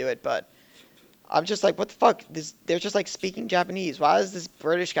have to do it, but I'm just like, what the fuck? They're just like speaking Japanese. Why does this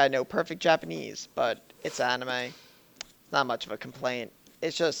British guy know perfect Japanese? But it's anime. It's not much of a complaint.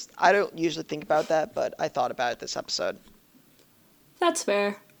 It's just, I don't usually think about that, but I thought about it this episode. That's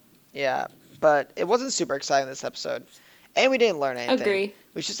fair. Yeah, but it wasn't super exciting this episode. And we didn't learn anything. Agree.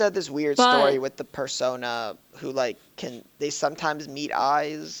 We just had this weird But- story with the persona who, like, they sometimes meet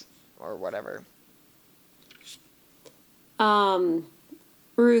eyes or whatever.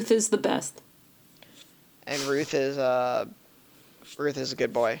 Ruth is the best. And Ruth is a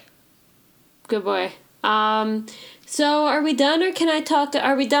good boy. Good boy. So are we done, or can I talk?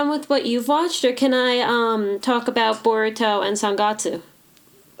 Are we done with what you've watched, or can I talk about Boruto and Sangatsu?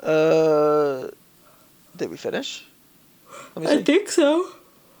 Did we finish? Let me I see. think so.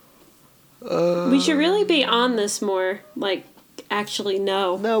 We should really be on this more, like, actually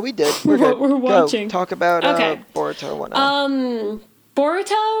know. No, we did. We're What good. we're watching. Go, talk about Okay. Boruto and whatnot.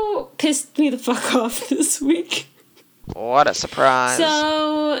 Boruto pissed me the fuck off this week. What a surprise.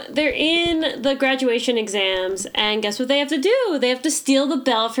 So they're in the graduation exams, and guess what they have to do? They have to steal the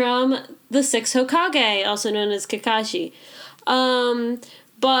bell from the sixth Hokage, also known as Kakashi.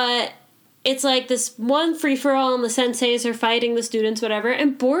 But it's like this one free-for-all, and the senseis are fighting the students, whatever,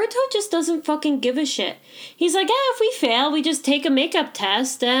 and Boruto just doesn't fucking give a shit. He's like, if we fail, we just take a makeup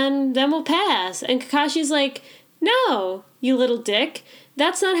test, and then we'll pass. And Kakashi's like, no, you little dick.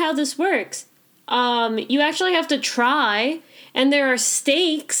 That's not how this works. You actually have to try, and there are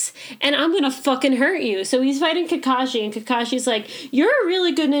stakes, and I'm gonna fucking hurt you. So he's fighting Kakashi, and Kakashi's like, you're a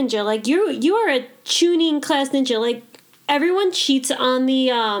really good ninja. Like, you are a Chunin class ninja. Like, everyone cheats on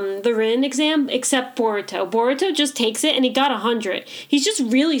the Rin exam except Boruto. Boruto just takes it, and he got 100. He's just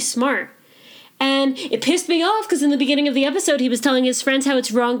really smart. And it pissed me off, because in the beginning of the episode, he was telling his friends how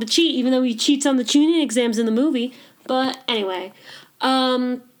it's wrong to cheat, even though he cheats on the Chunin exams in the movie. But anyway,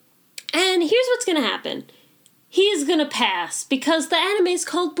 and here's what's gonna happen. He is gonna pass, because the anime is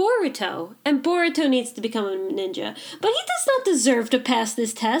called Boruto, and Boruto needs to become a ninja. But he does not deserve to pass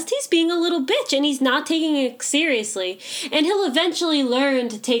this test. He's being a little bitch, and he's not taking it seriously. And he'll eventually learn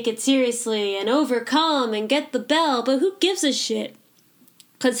to take it seriously, and overcome, and get the bell, but who gives a shit?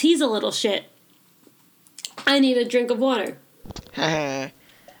 Because he's a little shit. I need a drink of water. I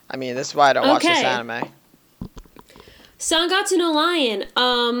mean, this is why I don't watch this Okay. anime. Sangatsu no Lion,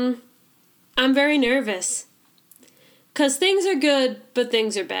 I'm very nervous. Because things are good, but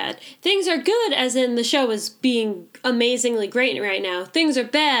things are bad. Things are good, as in the show is being amazingly great right now. Things are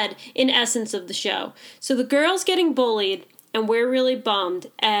bad in essence of the show. So the girl's getting bullied, and we're really bummed.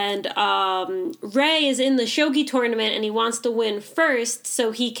 And Ray is in the shogi tournament, and he wants to win first,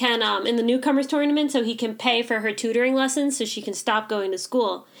 so he can, in the newcomers tournament, so he can pay for her tutoring lessons, so she can stop going to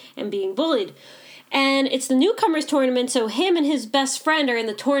school and being bullied. And it's the newcomers tournament, so him and his best friend are in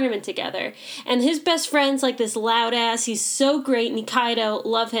the tournament together. And his best friend's like this loud ass, he's so great, Nikaido,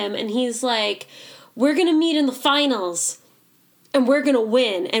 love him, and he's like, we're gonna meet in the finals, and we're gonna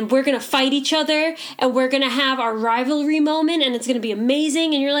win, and we're gonna fight each other, and we're gonna have our rivalry moment, and it's gonna be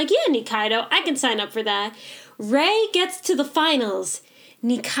amazing. And you're like, yeah, Nikaido, I can sign up for that. Ray gets to the finals.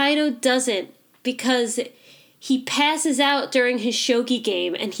 Nikaido doesn't, because he passes out during his shogi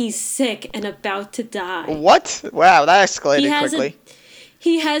game, and he's sick and about to die. What? Wow, that escalated quickly.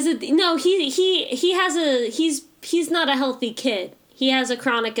 He's not a healthy kid. He has a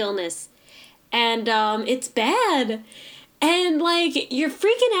chronic illness. And, it's bad. And, like, you're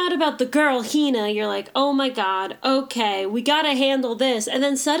freaking out about the girl, Hina. You're like, oh my god, okay, we gotta handle this. And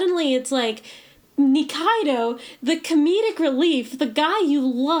then suddenly it's like, Nikaido, the comedic relief, the guy you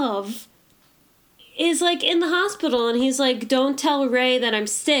love, is like in the hospital, and he's like, don't tell Ray that I'm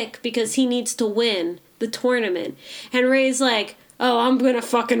sick because he needs to win the tournament. And Ray's like, oh, I'm gonna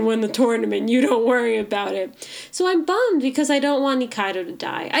fucking win the tournament, you don't worry about it. So I'm bummed because I don't want Nikaido to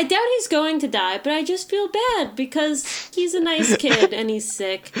die. I doubt he's going to die, but I just feel bad because he's a nice kid and he's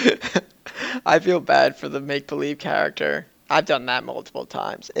sick. I feel bad for the make-believe character. I've done that multiple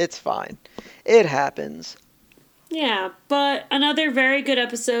times. It's fine. It happens. Yeah, but another very good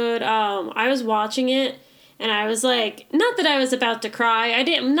episode. I was watching it, and I was like, not that I was about to cry.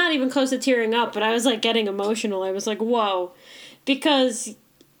 I'm not even close to tearing up, but I was like getting emotional. I was like, whoa. Because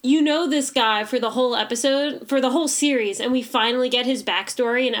you know this guy for the whole episode, for the whole series, and we finally get his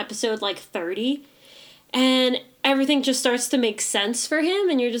backstory in episode like 30. And everything just starts to make sense for him,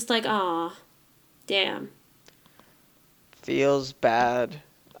 and you're just like, aw, damn. Feels bad.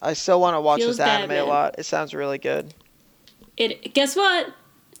 I still want to watch Feels this bad, anime a man. lot. It sounds really good. Guess what?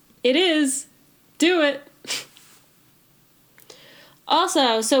 It is. Do it.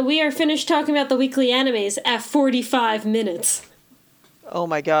 Also, so we are finished talking about the weekly animes at 45 minutes. Oh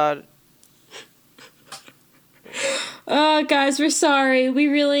my god. Guys, we're sorry. We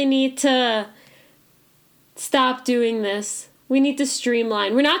really need to stop doing this. We need to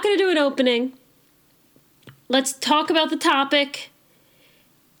streamline. We're not going to do an opening. Let's talk about the topic.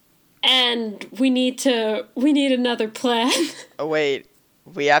 And we need another plan. Oh wait.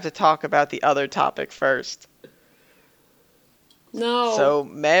 We have to talk about the other topic first. No. So,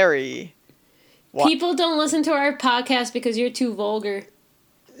 Mary. People don't listen to our podcast because you're too vulgar.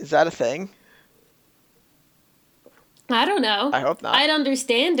 Is that a thing? I don't know. I hope not. I'd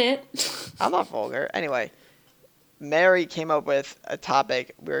understand it. I'm not vulgar. Anyway, Mary came up with a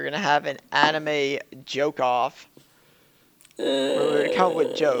topic. We were going to have an anime joke-off. Where we were going to come up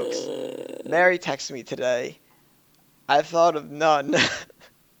with jokes. Mary texted me today. I thought of none.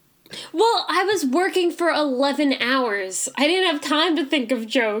 Well, I was working for 11 hours. I didn't have time to think of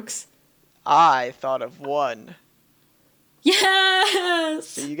jokes. I thought of one. Yes!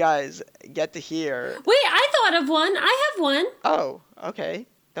 So you guys get to hear. Wait, I thought of one. I have one. Oh, okay.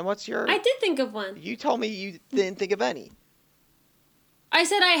 Then what's your... I did think of one. You told me you didn't think of any. I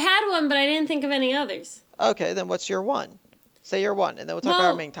said I had one, but I didn't think of any others. Okay, then what's your one? Say your one, and then we'll talk about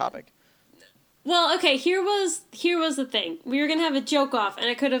our main topic. Well, okay, here was the thing. We were going to have a joke off, and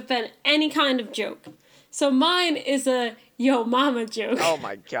it could have been any kind of joke. So mine is a yo mama joke. Oh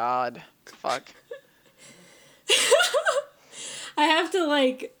my god. Fuck. I have to,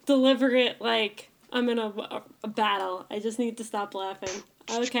 like, deliver it like I'm in a battle. I just need to stop laughing.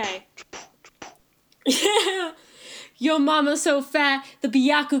 Okay. Yo mama's so fat, the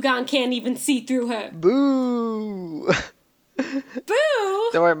Byakugan can't even see through her. Boo! Boo!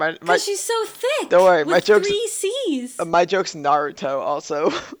 Don't worry, my Because she's so thick. Don't worry, my with joke's 3 C's. My joke's Naruto also.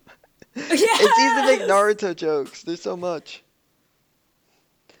 Yes! It's easy to make Naruto jokes. There's so much.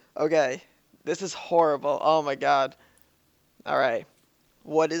 Okay, this is horrible. Oh my god. All right,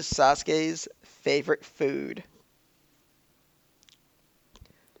 what is Sasuke's favorite food?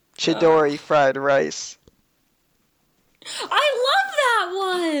 Chidori fried rice. I love that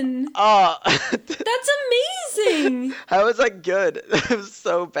one. Oh, That's amazing. how is that good? It was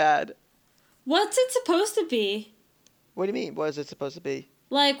so bad. What's it supposed to be? What do you mean? What is it supposed to be?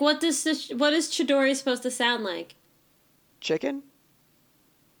 Like, what is Chidori supposed to sound like? Chicken?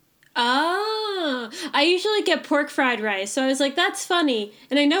 Oh, I usually get pork fried rice, so I was like, that's funny.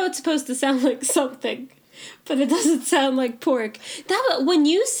 And I know it's supposed to sound like something, but it doesn't sound like pork. When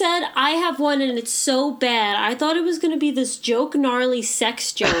you said I have one and it's so bad, I thought it was going to be this joke, gnarly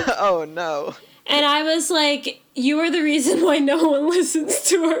sex joke. Oh no. And I was like, you are the reason why no one listens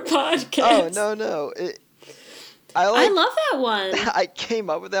to our podcast. Oh no. I love that one. I came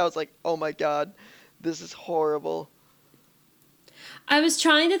up with that. I was like, oh my god, this is horrible. I was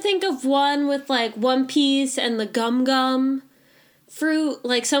trying to think of one with, like, One Piece and the Gum Gum fruit,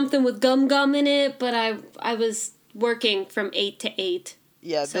 like something with Gum Gum in it, but I was working from 8 to 8.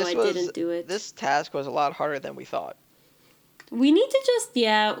 Yeah, so I didn't do it. This task was a lot harder than we thought. We need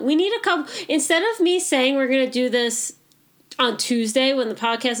to we need a couple, instead of me saying we're going to do this on Tuesday when the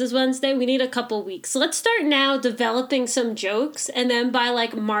podcast is Wednesday, we need a couple weeks. So let's start now developing some jokes, and then by,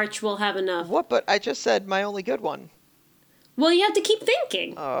 like, March we'll have enough. What? But I just said my only good one. Well, you have to keep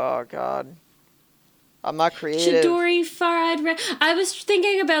thinking. Oh, God. I'm not creative. Chidori fried rice. I was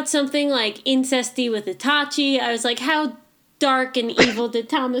thinking about something like incesty with Itachi. I was like, how dark and evil did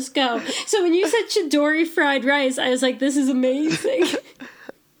Thomas go? So when you said Chidori fried rice, I was like, this is amazing.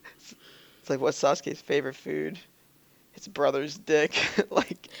 It's like, what's Sasuke's favorite food? His brother's dick.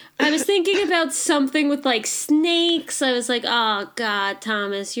 Like, I was thinking about something with, like, snakes. I was like, oh, God,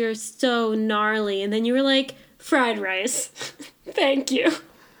 Thomas, you're so gnarly. And then you were like, fried rice. Thank you.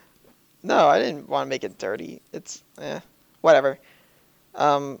 No, I didn't want to make it dirty. It's, whatever.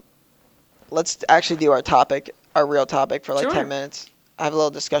 Let's actually do our real topic for like Sure. 10 minutes. I have a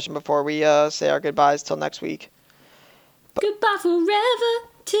little discussion before we say our goodbyes till next week. Goodbye forever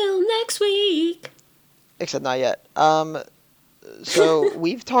till next week. Except not yet. So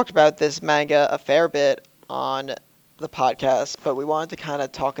we've talked about this manga a fair bit on the podcast, but we wanted to kind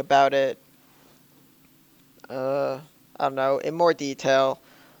of talk about it, I don't know, in more detail,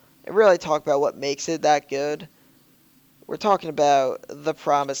 and really talk about what makes it that good. We're talking about The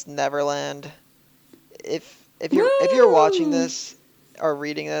Promised Neverland. If you're watching this, are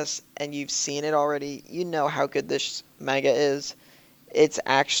reading this and you've seen it already, you know how good this manga is. It's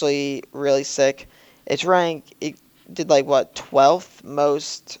actually really sick. It did like what, 12th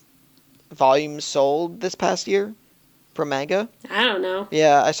most volumes sold this past year for manga? I don't know.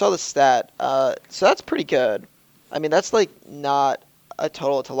 Yeah, I saw the stat. So that's pretty good. I mean, that's like not a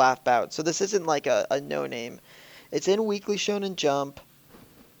total to laugh about. So this isn't like a no name. It's in Weekly Shonen Jump,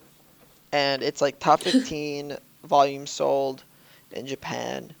 and it's like top 15 volumes sold in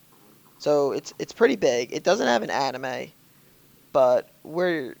Japan. So it's pretty big. It doesn't have an anime, but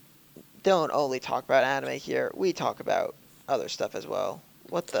we don't only talk about anime here. We talk about other stuff as well.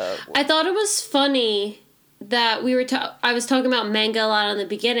 What the? I thought it was funny that I was talking about manga a lot in the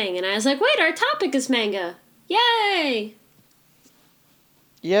beginning, and I was like, wait, our topic is manga. Yay!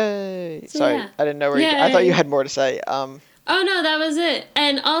 Yay! So, Sorry, yeah. I didn't know where I thought you had more to say. Oh no, that was it.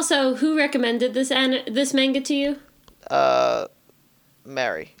 And also, who recommended this manga to you?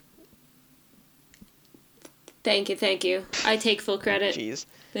 Mary. Thank you. I take full credit. Jeez.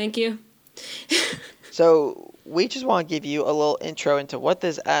 Thank you. So we just want to give you a little intro into what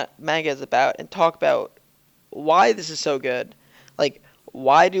this manga is about and talk about why this is so good. Like,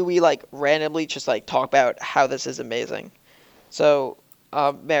 why do we like randomly just like talk about how this is amazing? So,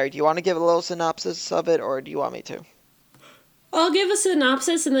 Mary, do you want to give a little synopsis of it, or do you want me to? I'll give a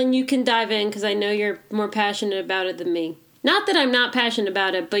synopsis and then you can dive in because I know you're more passionate about it than me. Not that I'm not passionate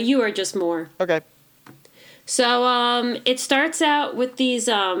about it, but you are just more. Okay. So, it starts out with these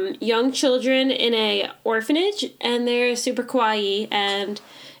young children in a orphanage, and they're super kawaii, and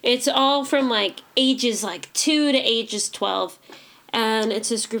it's all from like ages like 2 to ages 12, and it's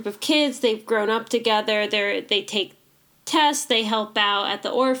this group of kids. They've grown up together. They take tests. They help out at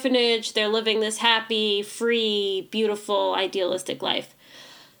the orphanage. They're living this happy, free, beautiful, idealistic life.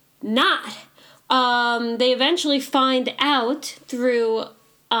 Not. They eventually find out through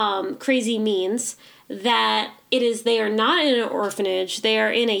crazy means that they are not in an orphanage, they are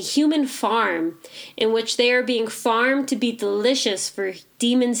in a human farm in which they are being farmed to be delicious for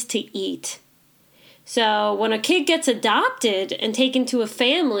demons to eat. So when a kid gets adopted and taken to a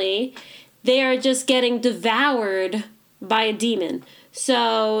family, they are just getting devoured by a demon.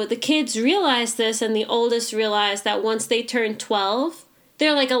 So the kids realize this, and the oldest realize that once they turn 12,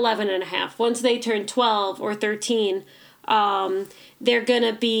 they're like 11 and a half. Once they turn 12 or 13, they're going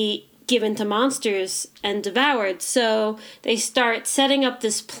to be given to monsters and devoured. So they start setting up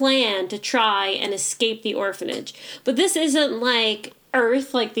this plan to try and escape the orphanage. But this isn't like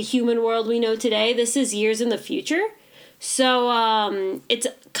Earth, like the human world we know today. This is years in the future. So it's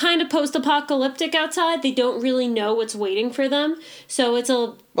kind of post-apocalyptic outside. They don't really know what's waiting for them. So it's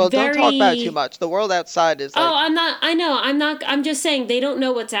a Well, don't talk about it too much. The world outside is like... Oh, I'm just saying they don't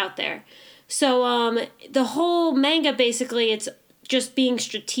know what's out there. So the whole manga, basically, it's just being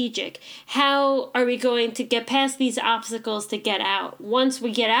strategic. How are we going to get past these obstacles to get out? Once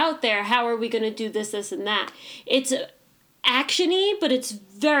we get out there, how are we going to do this, and that? It's action-y, but it's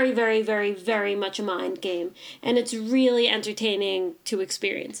very, very, very, very much a mind game. And it's really entertaining to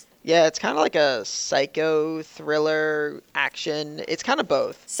experience. Yeah, it's kind of like a psycho thriller action. It's kind of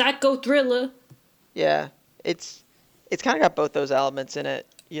both. Psycho thriller. Yeah, it's kind of got both those elements in it,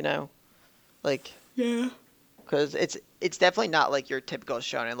 you know? Like... Yeah. Because it's definitely not like your typical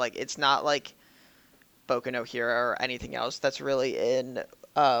shonen. Like, it's not like Boku no Hero or anything else that's really in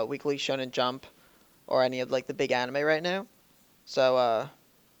Weekly Shonen Jump or any of like the big anime right now. So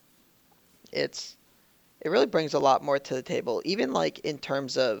it really brings a lot more to the table, even like in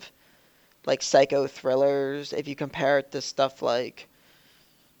terms of like psycho thrillers. If you compare it to stuff like,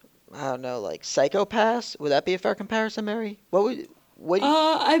 I don't know, like Psycho Pass, would that be a fair comparison, Mary?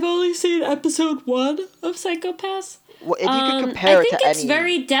 I've only seen episode 1 of Psycho Pass. Well, if you could compare it to any... I think it's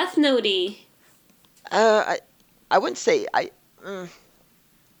very Death Note-y. I wouldn't say...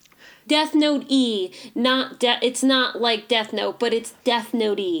 Death Note-y. It's not like Death Note, but it's Death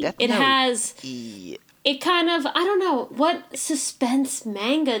Note-y. It kind of... I don't know. What suspense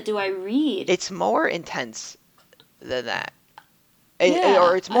manga do I read? It's more intense than that.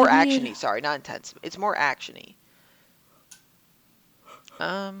 Or it's more action-y. Sorry, not intense. It's more action-y.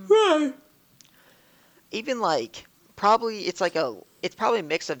 Right. Even like probably it's probably a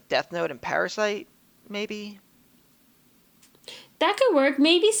mix of Death Note and Parasite, maybe. That could work.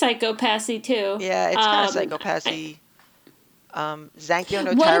 Maybe Psycho-Passy too. Yeah, it's kind of Psycho-Passy. Zankyo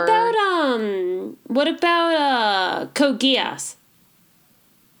no Terror. What about Code Geass?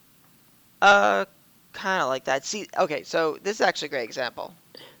 Kind of like that. See, okay, so this is actually a great example,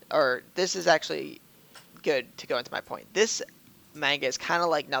 or this is actually good to go into my point. This manga is kind of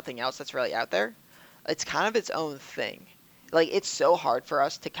like nothing else that's really out there. It's kind of its own thing. like it's so hard for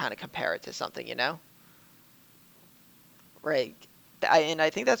us to kind of compare it to something, you know? Right. And I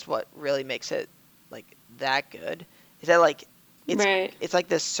think that's what really makes it like that good. Is that like it's Right. it's like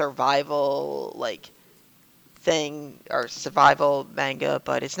this survival like thing or survival manga,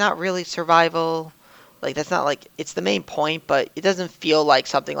 but it's not really survival. Like that's not like it's the main point, but it doesn't feel like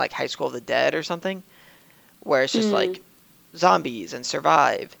something like High School of the Dead or something where it's just Mm. like zombies and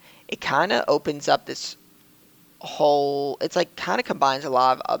survive. It kind of opens up this whole it's like kind of combines a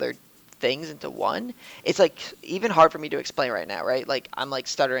lot of other things into one. It's like even hard for me to explain right now, right? Like I'm like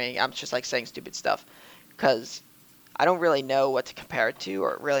stuttering, I'm just like saying stupid stuff cuz I don't really know what to compare it to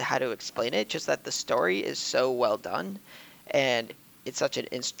or really how to explain it, just that the story is so well done and it's such an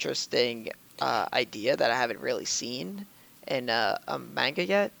interesting idea that I haven't really seen in a manga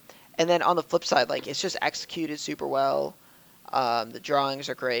yet. And then on the flip side, like it's just executed super well. The drawings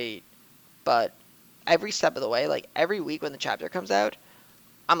are great, but every step of the way, like every week when the chapter comes out,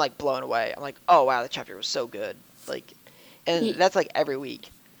 I'm like blown away. I'm like, oh wow, the chapter was so good. Like, and Y- that's like every week.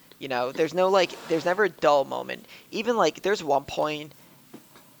 You know, there's no like, there's never a dull moment. Even like, there's one point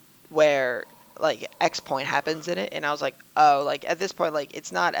where like X point happens in it, and I was like, oh, like at this point, like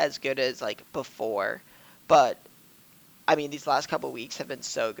it's not as good as like before, but I mean, these last couple weeks have been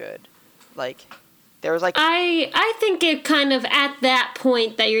so good. Like, there was like, I think it kind of at that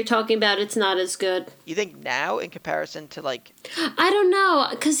point that you're talking about, it's not as good. you think now in comparison to like, I don't know,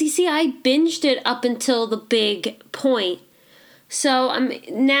 because you see, I binged it up until the big point. So I'm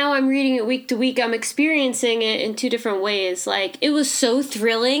reading it week to week. I'm experiencing it in two different ways. Like it was so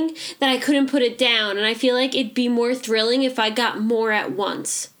thrilling that I couldn't put it down, and I feel like it'd be more thrilling if I got more at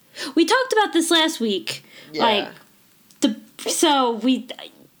once. We talked about this last week. Like yeah, the so we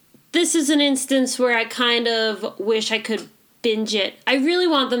this is an instance where I kind of wish I could binge it. I really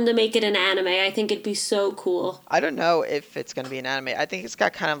want them to make it an anime. I think it'd be so cool. I don't know if it's gonna be an anime. I think it's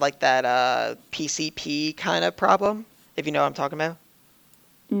got kind of like that PCP kind of problem, if you know what I'm talking about.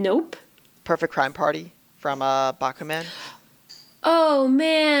 Nope. Perfect Crime Party from Bakuman. Oh It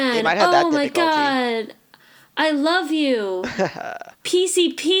man. might have that Oh my difficulty. god. I love you.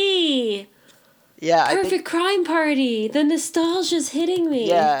 PCP. Yeah, I Perfect think Crime Party. The nostalgia's hitting me.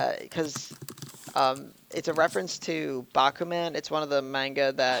 yeah, because it's a reference to Bakuman. It's one of the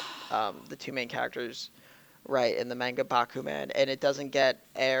manga that the two main characters write in the manga Bakuman, and it doesn't get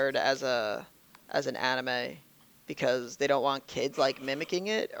aired as an anime because they don't want kids like mimicking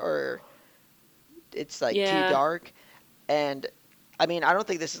it or it's like too Yeah. dark. And I mean, I don't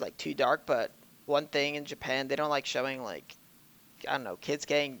think this is like too dark, but one thing in Japan, they don't like showing like I don't know, kids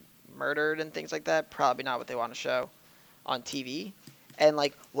getting murdered and things like that. Probably not what they want to show on TV. And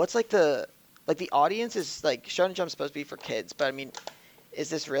like, what's like the audience is like Shonen Jump's supposed to be for kids, but I mean, is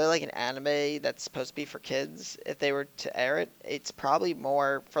this really like an anime that's supposed to be for kids? If they were to air it, it's probably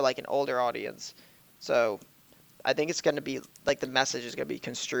more for like an older audience. So I think it's going to be like the message is going to be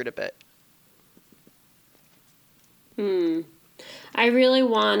construed a bit. Hmm. I really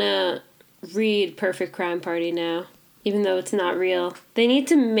want to read Perfect Crime Party now, even though it's not real. They need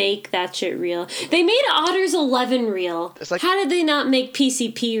to make that shit real. They made Otter's 11 real. It's like How did they not make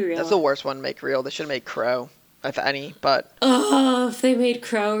PCP real? that's the worst one to make real. They should have made Crow, if any. But Oh, if they made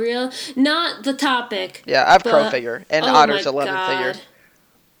Crow real. Not the topic. yeah, I have Crow but- figure and oh Otter's my 11 figure. God.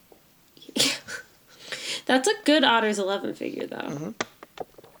 That's a good Otter's 11 figure, though. Mm-hmm.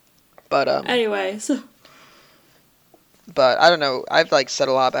 But Anyway, so but I don't know. I've like said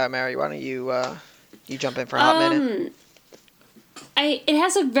a lot about Mary. Why don't you you jump in for a hot minute? It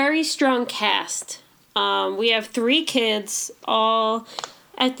has a very strong cast. We have 3 kids, all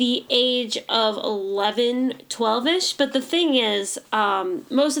at the age of 11, 12-ish. But the thing is,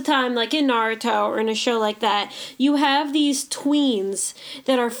 most of the time, like in Naruto or in a show like that, you have these tweens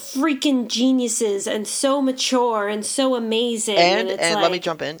that are freaking geniuses and so mature and so amazing. And it's let like, me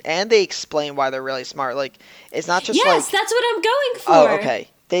jump in. And they explain why they're really smart. Like it's not just yes, like that's what I'm going for. oh okay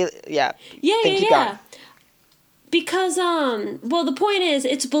they yeah Yeah, then yeah, keep yeah. going. Because, well, the point is,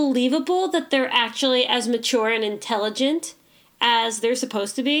 it's believable that they're actually as mature and intelligent as they're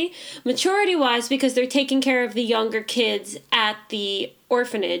supposed to be. Maturity-wise, because they're taking care of the younger kids at the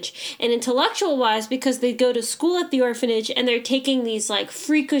orphanage. And intellectual-wise, because they go to school at the orphanage and they're taking these, like,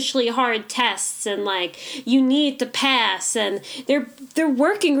 freakishly hard tests and, like, you need to pass. And they're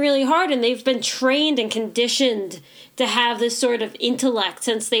working really hard and they've been trained and conditioned to have this sort of intellect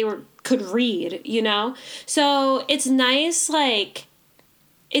since they could read, you know? So it's nice, like,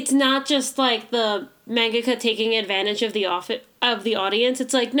 it's not just like the mangaka taking advantage of the of the audience.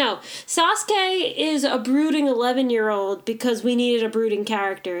 It's like, no, Sasuke is a brooding 11-year-old because we needed a brooding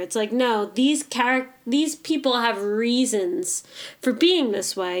character. It's like, no, these people have reasons for being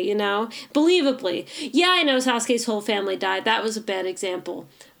this way, you know? Believably. Yeah, I know Sasuke's whole family died. That was a bad example.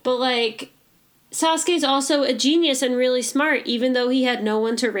 But, like, Sasuke's also a genius and really smart, even though he had no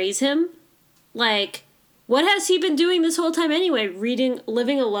one to raise him. Like, what has he been doing this whole time anyway?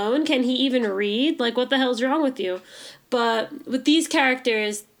 Living alone? Can he even read? Like, what the hell's wrong with you? But with these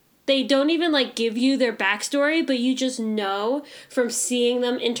characters, they don't even, like, give you their backstory, but you just know from seeing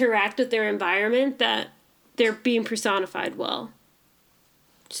them interact with their environment that they're being personified well.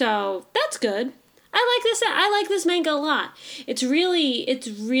 So, that's good. I like this manga a lot. It's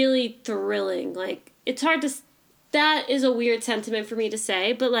really thrilling. Like, it's hard to... That is a weird sentiment for me to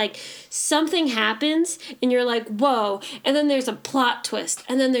say, but, like, something happens, and you're like, whoa, and then there's a plot twist,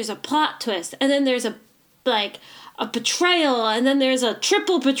 and then there's a plot twist, and then there's a betrayal, and then there's a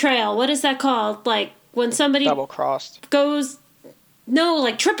triple betrayal. What is that called? Like, when somebody... Double-crossed. Goes... No,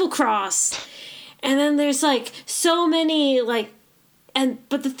 like, triple-cross. And then there's, like, so many, like...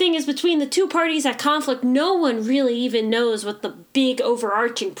 But the thing is, between the two parties at conflict, no one really even knows what the big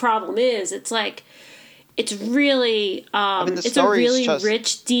overarching problem is. It's like... It's really, it's a really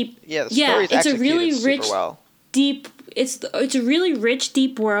rich, deep... Yeah, the story's it's a really super rich, well. Deep... It's a really rich,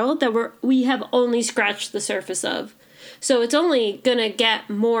 deep world that we have only scratched the surface of. So it's only gonna get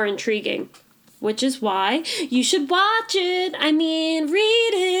more intriguing, which is why you should watch it. I mean,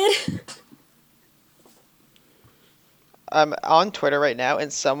 read it. I'm on Twitter right now,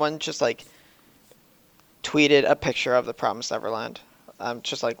 and someone just, like, tweeted a picture of the Promised Neverland. I'm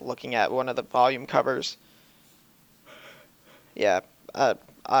just, like, looking at one of the volume covers. Yeah,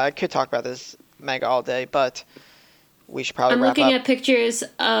 I could talk about this manga all day, but we should probably wrap up. I'm looking at pictures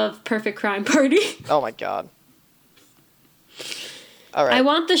of Perfect Crime Party. Oh my god. All right. I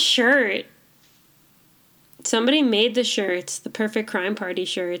want the shirt. Somebody made the shirts, the Perfect Crime Party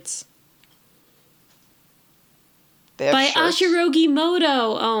shirts. They have by shirts? Ashirogi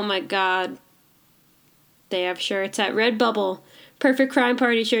Moto. Oh my god. They have shirts at Redbubble. Perfect Crime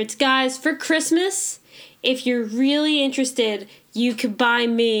Party shirts. Guys, for Christmas, if you're really interested, you could buy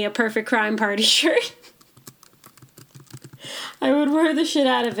me a Perfect Crime Party shirt. I would wear the shit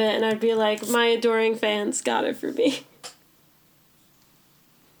out of it, and I'd be like, my adoring fans got it for me.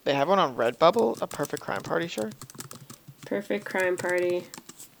 They have one on Redbubble? A Perfect Crime Party shirt? Perfect Crime Party.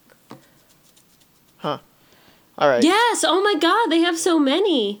 Huh. Alright. Yes! Oh my god, they have so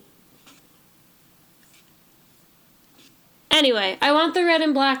many! Anyway, I want the red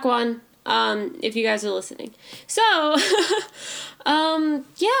and black one, if you guys are listening. So,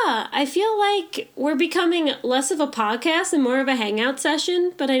 yeah, I feel like we're becoming less of a podcast and more of a hangout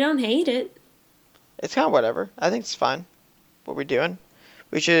session, but I don't hate it. It's kind of whatever. I think it's fine. What we're doing.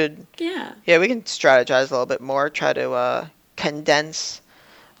 We should... Yeah. Yeah, we can strategize a little bit more, try to condense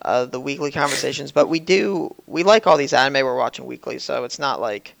the weekly conversations, but we like all these anime we're watching weekly, so it's not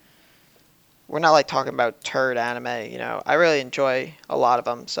like... We're not, like, talking about turd anime, you know. I really enjoy a lot of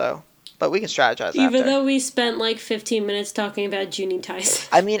them, so... But we can strategize Even though we spent, like, 15 minutes talking about Junie Tyson.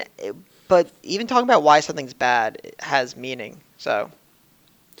 I mean, but even talking about why something's bad has meaning, so...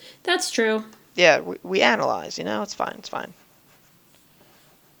 That's true. Yeah, we analyze, you know? It's fine, it's fine.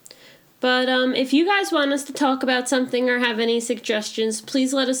 But if you guys want us to talk about something or have any suggestions,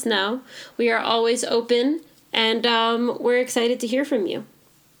 please let us know. We are always open, and we're excited to hear from you.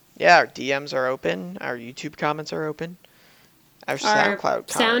 Yeah, our DMs are open. Our YouTube comments are open. Our SoundCloud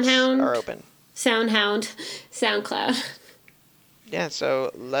comments are open. SoundCloud. Yeah,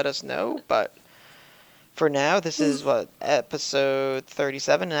 so let us know. But for now, this is episode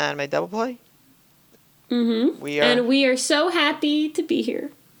 37 in Anime Double Play? Mm-hmm. And we are so happy to be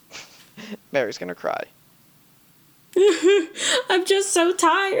here. Mary's gonna cry. I'm just so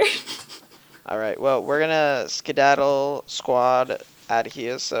tired. Alright, well, we're gonna skedaddle squad out of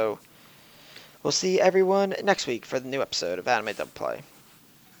here, so we'll see everyone next week for the new episode of Anime Double Play.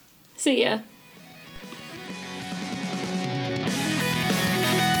 See ya.